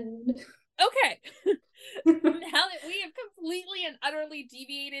thread. Okay. Now that we have completely and utterly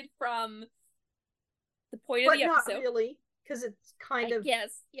deviated from the point of the episode. But not really, because it's kind of...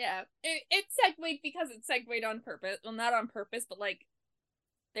 Yes, yeah. It segued because it segued on purpose. Well, not on purpose, but like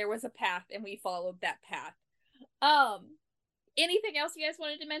there was a path and we followed that path. Anything else you guys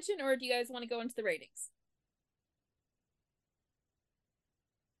wanted to mention, or do you guys want to go into the ratings?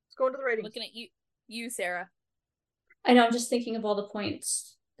 Let's go into the ratings. Looking at you, Sarah. I know, I'm just thinking of all the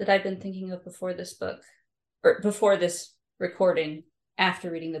points that I've been thinking of before this book, or before this recording,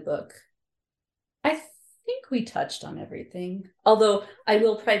 after reading the book. I think we touched on everything. Although I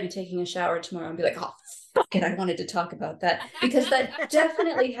will probably be taking a shower tomorrow and be like, oh, fuck it, I wanted to talk about that. Because that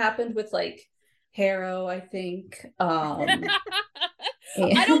definitely happened with, like, Harrow, I think. I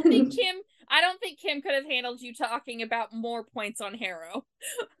don't think Kim could have handled you talking about more points on Harrow.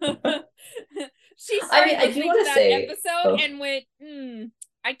 She started listening to that episode and went,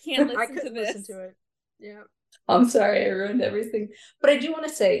 I can't listen to this. Listen to it. Yeah. I'm sorry, I ruined everything. But I do want to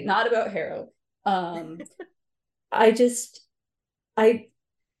say, not about Harrow.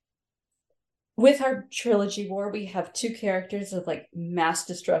 With our trilogy war, we have 2 characters of like mass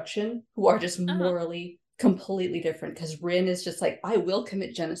destruction who are just morally completely different. Because Rin is just like, I will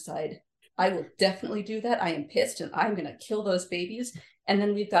commit genocide. I will definitely do that. I am pissed and I'm gonna kill those babies. And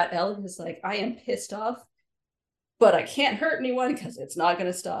then we've got Elle who's like, I am pissed off, but I can't hurt anyone because it's not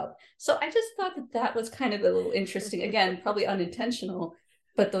gonna stop. So I just thought that was kind of a little interesting. Again, probably unintentional,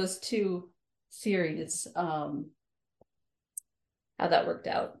 but those 2 series, how that worked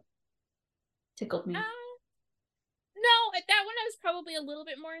out tickled me. No, that one I was probably a little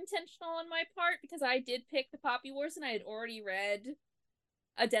bit more intentional on my part because I did pick the Poppy Wars and I had already read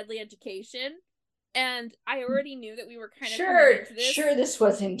A Deadly Education, and I already knew that we were kind of coming into this. Sure, this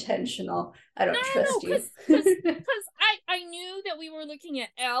was intentional. I don't trust you. Because I knew that we were looking at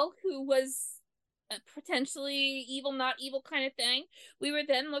Elle, who was potentially evil, not evil kind of thing. We were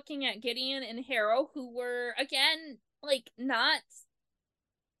then looking at Gideon and Harrow, who were, again, like, not,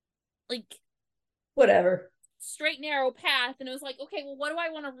 like, whatever, straight narrow path. And it was like, okay, well, what do I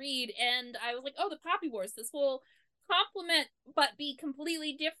want to read? And I was like, oh, the Poppy Wars. This will complement but be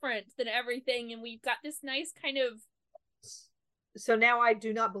completely different than everything. And we've got this nice kind of... So now I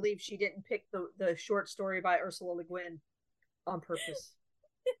do not believe she didn't pick the short story by Ursula Le Guin on purpose.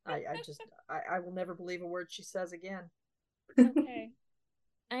 I will never believe a word she says again. Okay.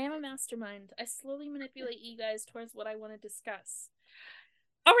 I am a mastermind. I slowly manipulate you guys towards what I want to discuss.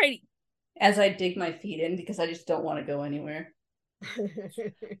 Alrighty. As I dig my feet in because I just don't want to go anywhere.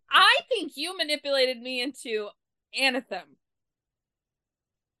 I think you manipulated me into Anathem.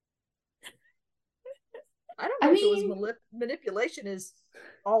 I don't know if it was manipulation is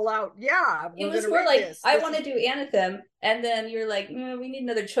all out. Yeah, it was more like I want to do Anathem, and then you're like, we need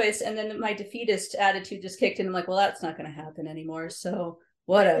another choice, and then my defeatist attitude just kicked in. I'm like, well, that's not going to happen anymore. So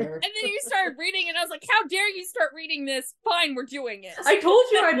whatever. And then you started reading, and I was like, how dare you start reading this? Fine, we're doing it. I told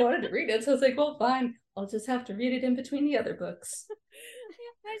you I wanted to read it, so I was like, well, fine. I'll just have to read it in between the other books.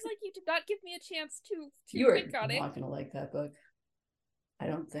 I was like, you did not give me a chance to you pick on it. You're not going to like that book. I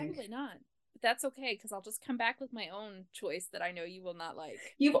don't think. Probably not. But that's okay, because I'll just come back with my own choice that I know you will not like.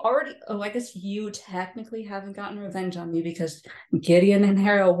 You've already... Oh, I guess you technically haven't gotten revenge on me because Gideon and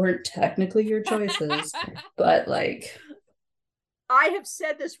Harrow weren't technically your choices. But, like... I have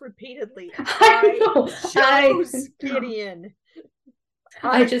said this repeatedly. I chose Gideon.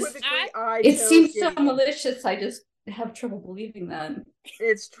 It seems so malicious. I just have trouble believing that.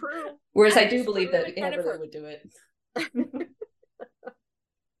 It's true. Whereas I do believe that Amberlee would do it.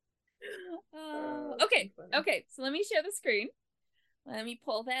 Okay. So let me share the screen. Let me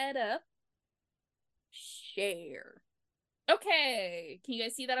pull that up. Share. Okay. Can you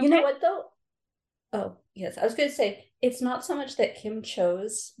guys see that? Okay? You know what though? Oh, yes. I was going to say, it's not so much that Kim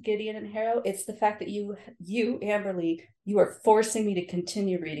chose Gideon and Harrow, it's the fact that you, Amberlee, you are forcing me to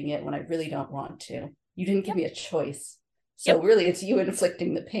continue reading it when I really don't want to. You didn't give me a choice. So really, it's you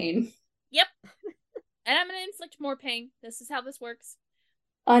inflicting the pain. Yep. And I'm going to inflict more pain. This is how this works.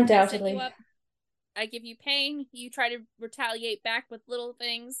 Undoubtedly. I set you up. I give you pain. You try to retaliate back with little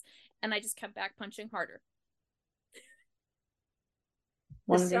things. And I just come back punching harder.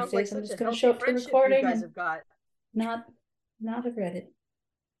 One of these days, I'm just going to show up to the recording. You guys have got not regret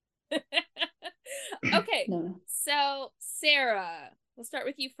it. Okay. No. So Sarah, we'll start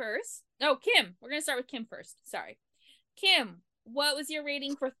with you first. No, Kim. We're going to start with Kim first. Sorry, Kim. What was your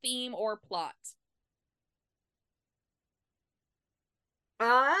rating for theme or plot?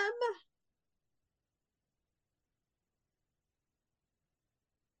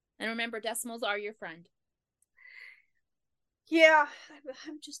 And remember, decimals are your friend. Yeah,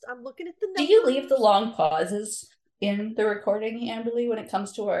 I'm looking at the numbers. Do you leave the long pauses in the recording, Amberlee, when it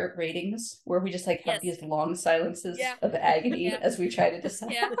comes to our ratings, where we just like have these long silences of agony as we try to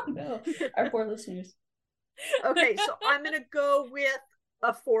decide? No, our poor listeners. Okay, so I'm gonna go with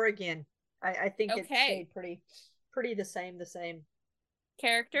a 4 again. I think it stayed pretty the same.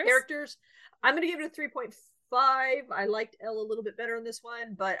 Characters. I'm gonna give it a 3.5. I liked Elle a little bit better in this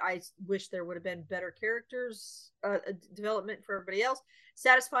one, but I wish there would have been better characters development for everybody else.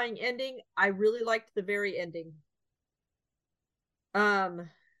 Satisfying ending. I really liked the very ending.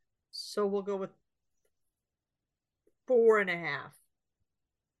 So we'll go with 4.5.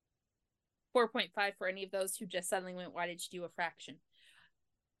 4.5 for any of those who just suddenly went, why did you do a fraction?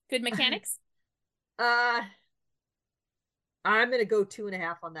 Good mechanics? I'm gonna go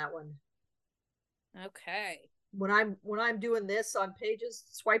 2.5 on that one. Okay. When I'm doing this on pages,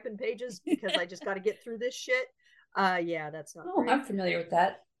 swiping pages, because I just got to get through this shit. That's not. Oh, great. I'm familiar with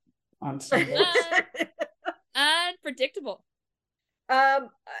that. On some books. Unpredictable. I'm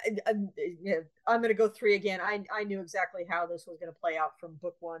gonna go 3 again. I knew exactly how this was gonna play out from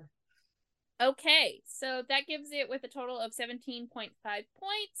book 1. Okay, so that gives it with a total of 17.5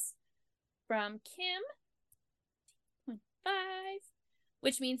 points from Kim. 5.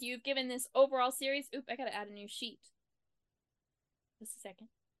 Which means you've given this overall series... Oop, I gotta add a new sheet. Just a second.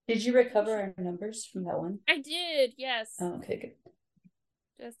 Did you recover our numbers from that one? I did, yes. Oh, okay, good.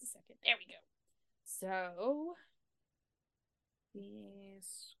 Just a second. There we go. So...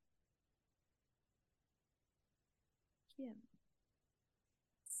 Yes. Kim.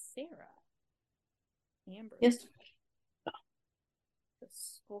 Sarah. Amber. Yes. The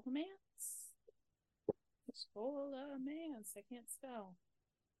Scholomance. Scholomance. I can't spell.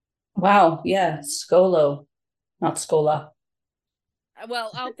 Wow, yeah, Scolo, not Scola.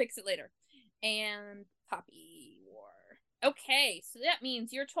 Well, I'll fix it later. And Poppy War. Okay, so that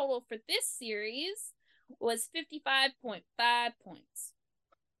means your total for this series was 55.5 points.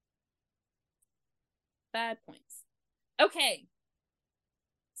 5 points. Okay.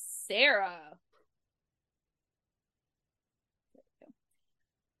 Sarah.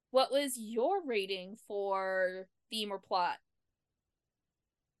 What was your rating for theme or plot?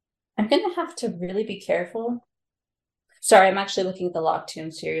 I'm going to have to really be careful. Sorry, I'm actually looking at the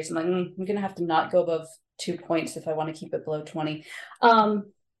Locktoon series. I'm like, I'm going to have to not go above 2 points if I want to keep it below 20.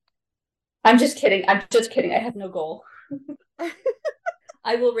 I'm just kidding. I have no goal.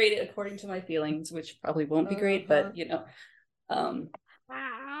 I will rate it according to my feelings, which probably won't be great, but you know.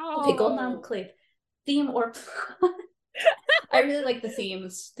 Okay, Golden Enclave. Theme or plot? I really like the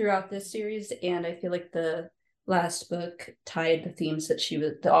themes throughout this series, and I feel like the last book tied the themes that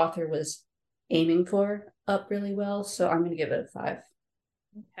the author was aiming for up really well, so I'm going to give it a 5.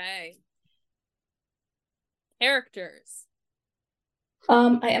 Okay. Characters. I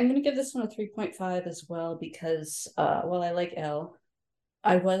am going to give this one a 3.5 as well, because while I like Elle,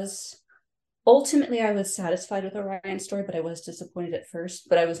 I was satisfied with Orion's story, but I was disappointed at first.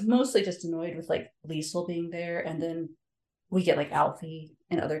 But I was mostly just annoyed with like Liesel being there, and then we get like Alfie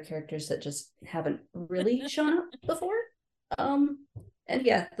and other characters that just haven't really shown up before. And And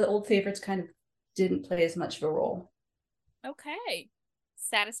yeah, the old favorites kind of didn't play as much of a role. Okay.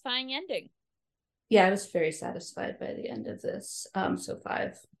 Satisfying ending. Yeah, I was very satisfied by the end of this. So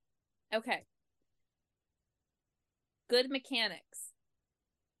 5. Okay. Good mechanics.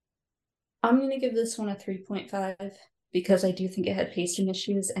 I'm going to give this one a 3.5 because I do think it had pacing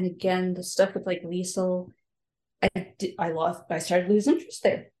issues. And again, the stuff with like Liesel, I started to lose interest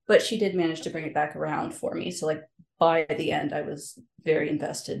there, but she did manage to bring it back around for me. So like by the end, I was very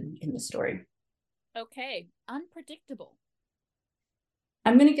invested in the story. Okay. Unpredictable.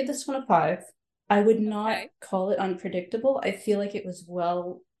 I'm going to give this one a 5. I would not call it unpredictable. I feel like it was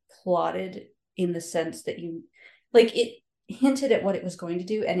well plotted in the sense that it hinted at what it was going to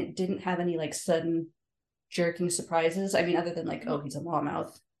do, and it didn't have any like sudden jerking surprises. I mean, other than like, oh, he's a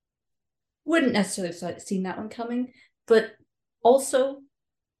lawmouth. Wouldn't necessarily have seen that one coming, but also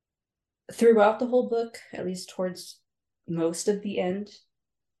throughout the whole book, at least towards most of the end,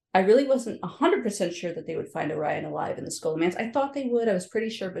 I really wasn't 100% sure that they would find Orion alive in the Scholomance. I thought they would. I was pretty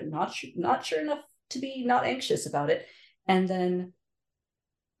sure, but not sure enough to be not anxious about it. And then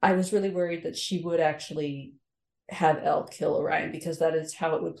I was really worried that she would actually have Elle kill Orion, because that is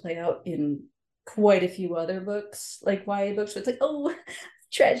how it would play out in quite a few other books, like YA books, where it's like, oh,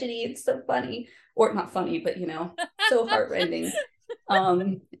 tragedy, it's so funny. Or not funny, but so heartrending.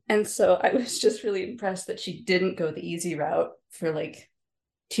 And so I was just really impressed that she didn't go the easy route for like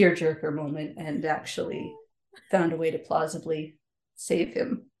tearjerker moment and actually found a way to plausibly save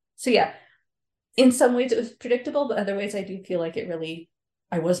him. So yeah, in some ways it was predictable, but other ways I do feel like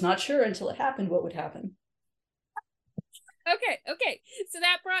I was not sure until it happened what would happen. Okay. So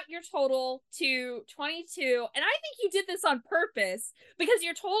that brought your total to 22, and I think you did this on purpose because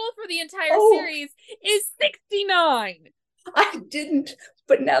your total for the entire series is 69. I didn't,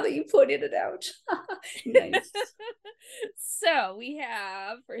 but now that you pointed it out. Nice. So we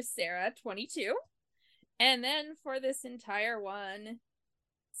have for Sarah 22, and then for this entire one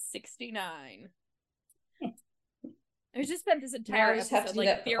 69. I just spent this entire episode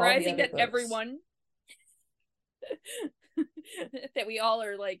like theorizing that everyone that we all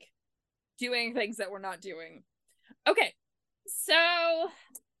are like doing things that we're not doing. Okay, so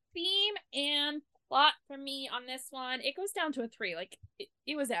theme and plot for me on this one, it goes down to a 3. Like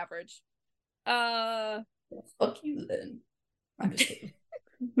it was average. Well, fuck you then. I'm just kidding.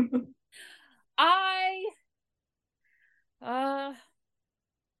 I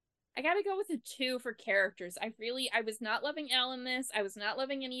gotta go with a 2 for characters. I was not loving Elle in this. I was not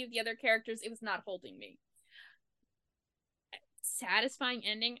loving any of the other characters. It was not holding me. Satisfying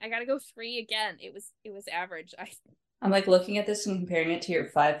ending. I gotta go 3 again. It was average. I'm like looking at this and comparing it to your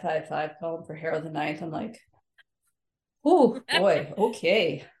 555 column for Harrow the Ninth. I'm like, oh boy,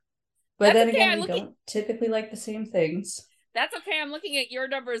 okay. But then again, we don't typically like the same things. That's okay. I'm looking at your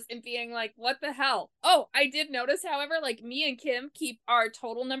numbers and being like, what the hell? Oh, I did notice, however, like me and Kim keep our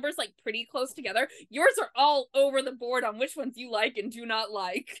total numbers like pretty close together. Yours are all over the board on which ones you like and do not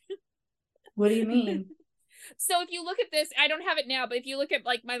like. What do you mean? So if you look at this, I don't have it now, but if you look at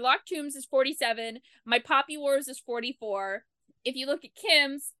like my Locked Tombs is 47, my Poppy Wars is 44. If you look at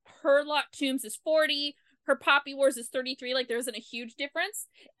Kim's, her Locked Tombs is 40, her Poppy Wars is 33. Like there isn't a huge difference.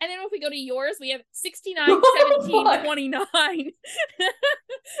 And then if we go to yours, we have 69, 17, 29.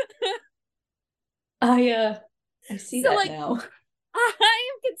 I see so, that like, now. I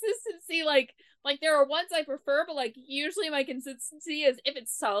am consistency, like there are ones I prefer, but like usually my consistency is if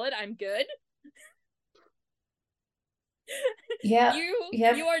it's solid, I'm good. Yeah.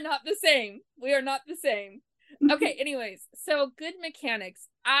 You are not the same. We are not the same. Okay, anyways, so good mechanics.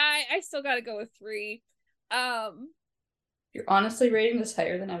 I still gotta go with 3. You're honestly rating this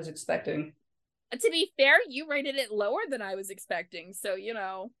higher than I was expecting. To be fair, you rated it lower than I was expecting, so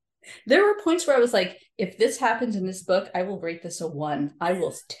there were points where I was like, if this happens in this book, I will rate this a 1. I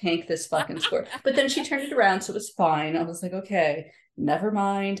will tank this fucking score. But then she turned it around, so it was fine. I was like, okay, never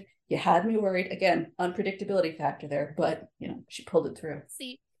mind. You had me worried. Again, unpredictability factor there, but she pulled it through.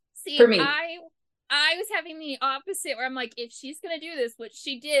 See, for me, I was having the opposite where I'm like, if she's gonna do this, which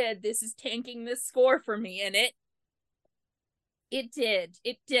she did, this is tanking this score for me, and it did.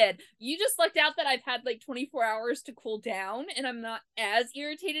 You just lucked out that I've had like 24 hours to cool down, and I'm not as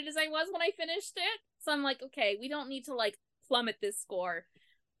irritated as I was when I finished it. So I'm like, okay, we don't need to like plummet this score,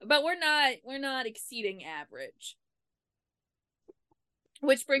 but we're not exceeding average.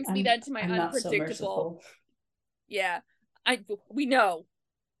 Which brings me then to my unpredictable. So yeah, we know,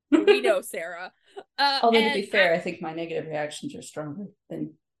 Sarah. Although to be fair, I think my negative reactions are stronger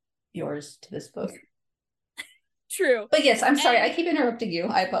than yours to this book. True. But yes, I'm sorry. I keep interrupting you.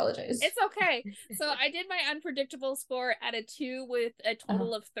 I apologize. It's okay. So I did my unpredictable score at a 2 with a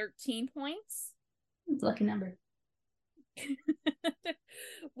total of 13 points. Lucky number.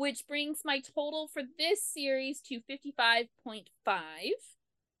 Which brings my total for this series to 55.5.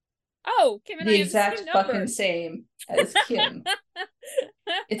 Oh, Kim and I have the same number. Fucking same as Kim.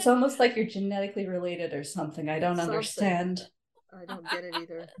 It's almost like you're genetically related or something. I don't understand. I don't get it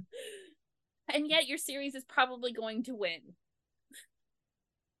either. And yet your series is probably going to win.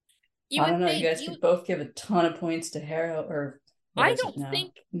 I don't know. You guys could both give a ton of points to Harrow, or I don't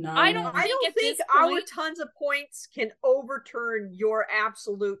think our tons of points can overturn your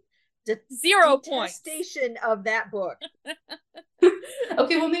absolute 0 points detestation of that book.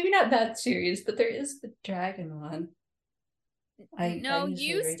 Okay, well, maybe not that series, but there is the dragon one. I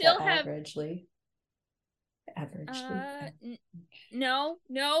you still have averagely. No,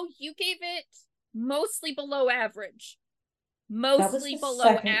 you gave it mostly below average. Mostly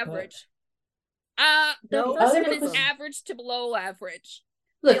below average. The first one is average to below average.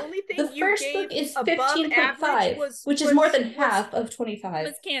 Look, the only thing the first book is 15.5, which is more than half of 25.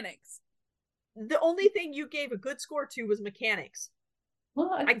 Mechanics. The only thing you gave a good score to was mechanics.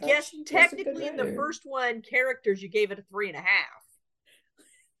 Well, I guess technically in the first one, characters, you gave it a 3.5.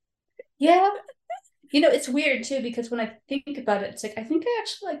 Yeah. You know, it's weird too, because when I think about it, it's like, I think I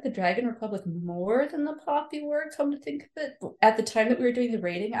actually like the Dragon Republic more than the Poppy War, come to think of it. At the time that we were doing the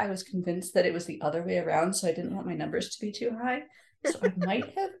rating, I was convinced that it was the other way around, so I didn't want my numbers to be too high. So I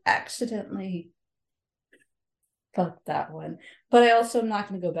might have accidentally fucked that one. But I also am not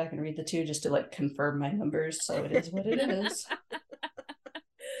going to go back and read the two just to like confirm my numbers, so it is what it is.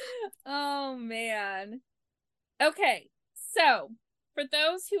 Oh, man. Okay, so for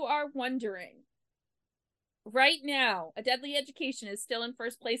those who are wondering, right now, A Deadly Education is still in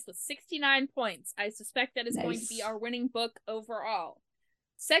first place with 69 points. I suspect that is going to be our winning book overall.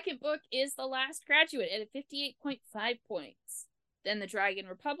 Second book is The Last Graduate at 58.5 points. Then The Dragon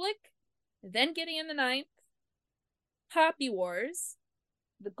Republic, then Gideon the Ninth, Poppy Wars,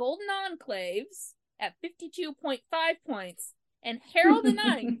 The Golden Enclaves at 52.5 points, and Harold the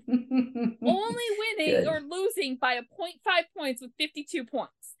Ninth only winning or losing by a 0.5 points with 52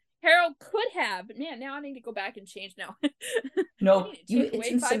 points. Harold could have, but man, now I need to go back and change now. No, it's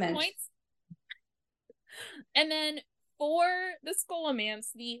in cement. Points. And then for the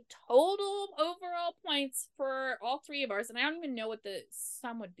Scholomance, the total overall points for all three of ours, and I don't even know what the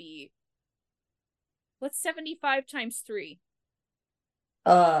sum would be. What's 75 times 3?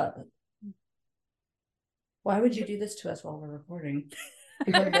 Why would you do this to us while we're recording?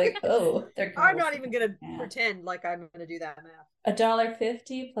 People are like, oh, they're I'm not even gonna pretend like I'm gonna do that math.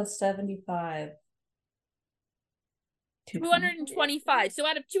 $1.50 plus 75. 225. So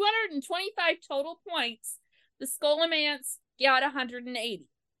out of 225 total points, the Scholomance got 180.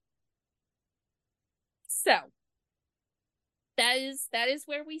 So that is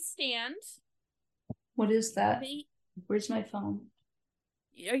where we stand. What is that? Where's my phone?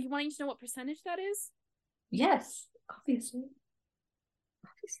 Are you wanting to know what percentage that is? Yes, obviously.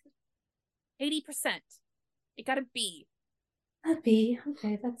 80%. It got a B. A B.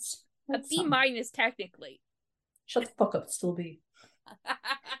 Okay, that's a B minus technically. Shut the fuck up. It's still a B.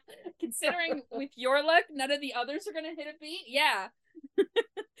 Considering with your luck, none of the others are gonna hit a B. Yeah.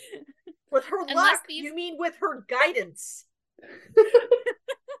 With her luck, you mean with her guidance?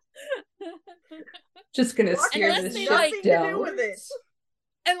 Just gonna steer this ship down. To do with it.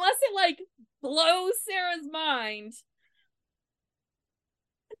 Unless it like blows Sarah's mind.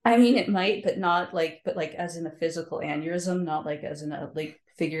 I mean, it might, but as in a physical aneurysm, not like as in a like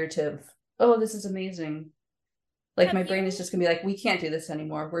figurative. Oh, this is amazing. Like my brain is just gonna be like, we can't do this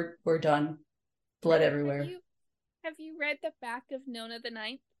anymore. We're done. Blood everywhere. Have you read the back of Nona the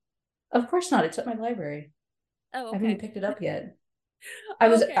Ninth? Of course not. It's at my library. Oh, okay. I haven't even picked it up yet. I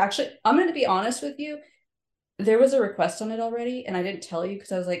was actually. I'm going to be honest with you. There was a request on it already, and I didn't tell you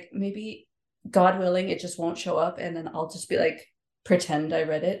because I was like, maybe God willing, it just won't show up, and then I'll just be like, pretend I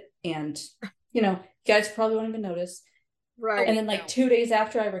read it, and you guys probably won't even notice. Right. And then like 2 days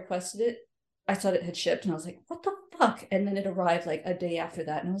after I requested it, I thought it had shipped, and I was like, what the fuck? And then it arrived like a day after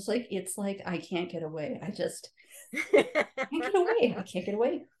that, and I was like, it's like I can't get away. I just can't get away. I can't get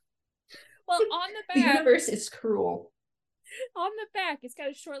away. Well, on the back, the universe is cruel. On the back, it's got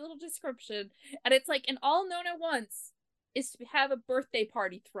a short little description, and it's like, and all Nona wants is to have a birthday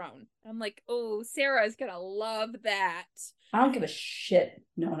party thrown. I'm like, oh, Sarah is gonna love that. I don't give a shit,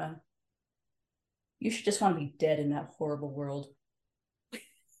 Nona. You should just want to be dead in that horrible world.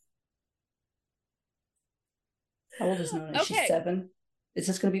 How old is Nona? Okay. She's 7. Is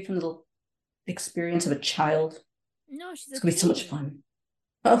this going to be from the experience of a child? No, she's It's going to be so much fun.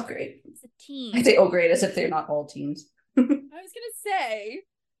 Oh, great. It's a teen. I say, oh, great, as if they're not all teens. I was going to say,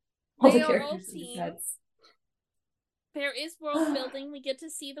 all they the are all characters teens. There is world building. We get to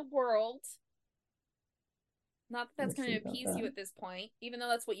see the world. Not that that's going to appease you at this point, even though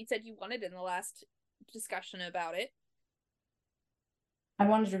that's what you said you wanted in the last discussion about it. I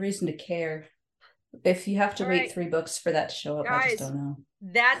wanted a reason to care. If you have to wait 3 books for that to show up, I just don't know.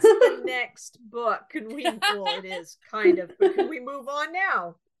 That's the next book. Could we? Well, it is kind of, but can we move on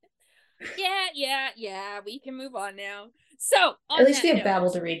now? Yeah. We can move on now. So, at least we have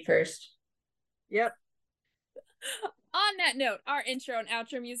Babel to read first. Yep. On that note, our intro and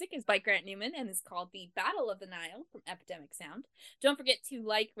outro music is by Grant Newman and is called The Battle of the Nile from Epidemic Sound. Don't forget to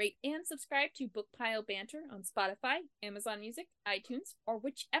like, rate, and subscribe to Book Pile Banter on Spotify, Amazon Music, iTunes, or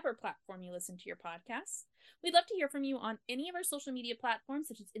whichever platform you listen to your podcasts. We'd love to hear from you on any of our social media platforms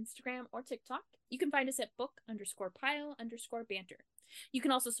such as Instagram or TikTok. You can find us at book_pile_banter. You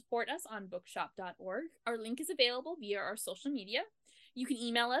can also support us on bookshop.org. Our link is available via our social media. You can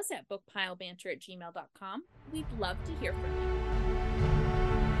email us at bookpilebanter@gmail.com. We'd love to hear from you.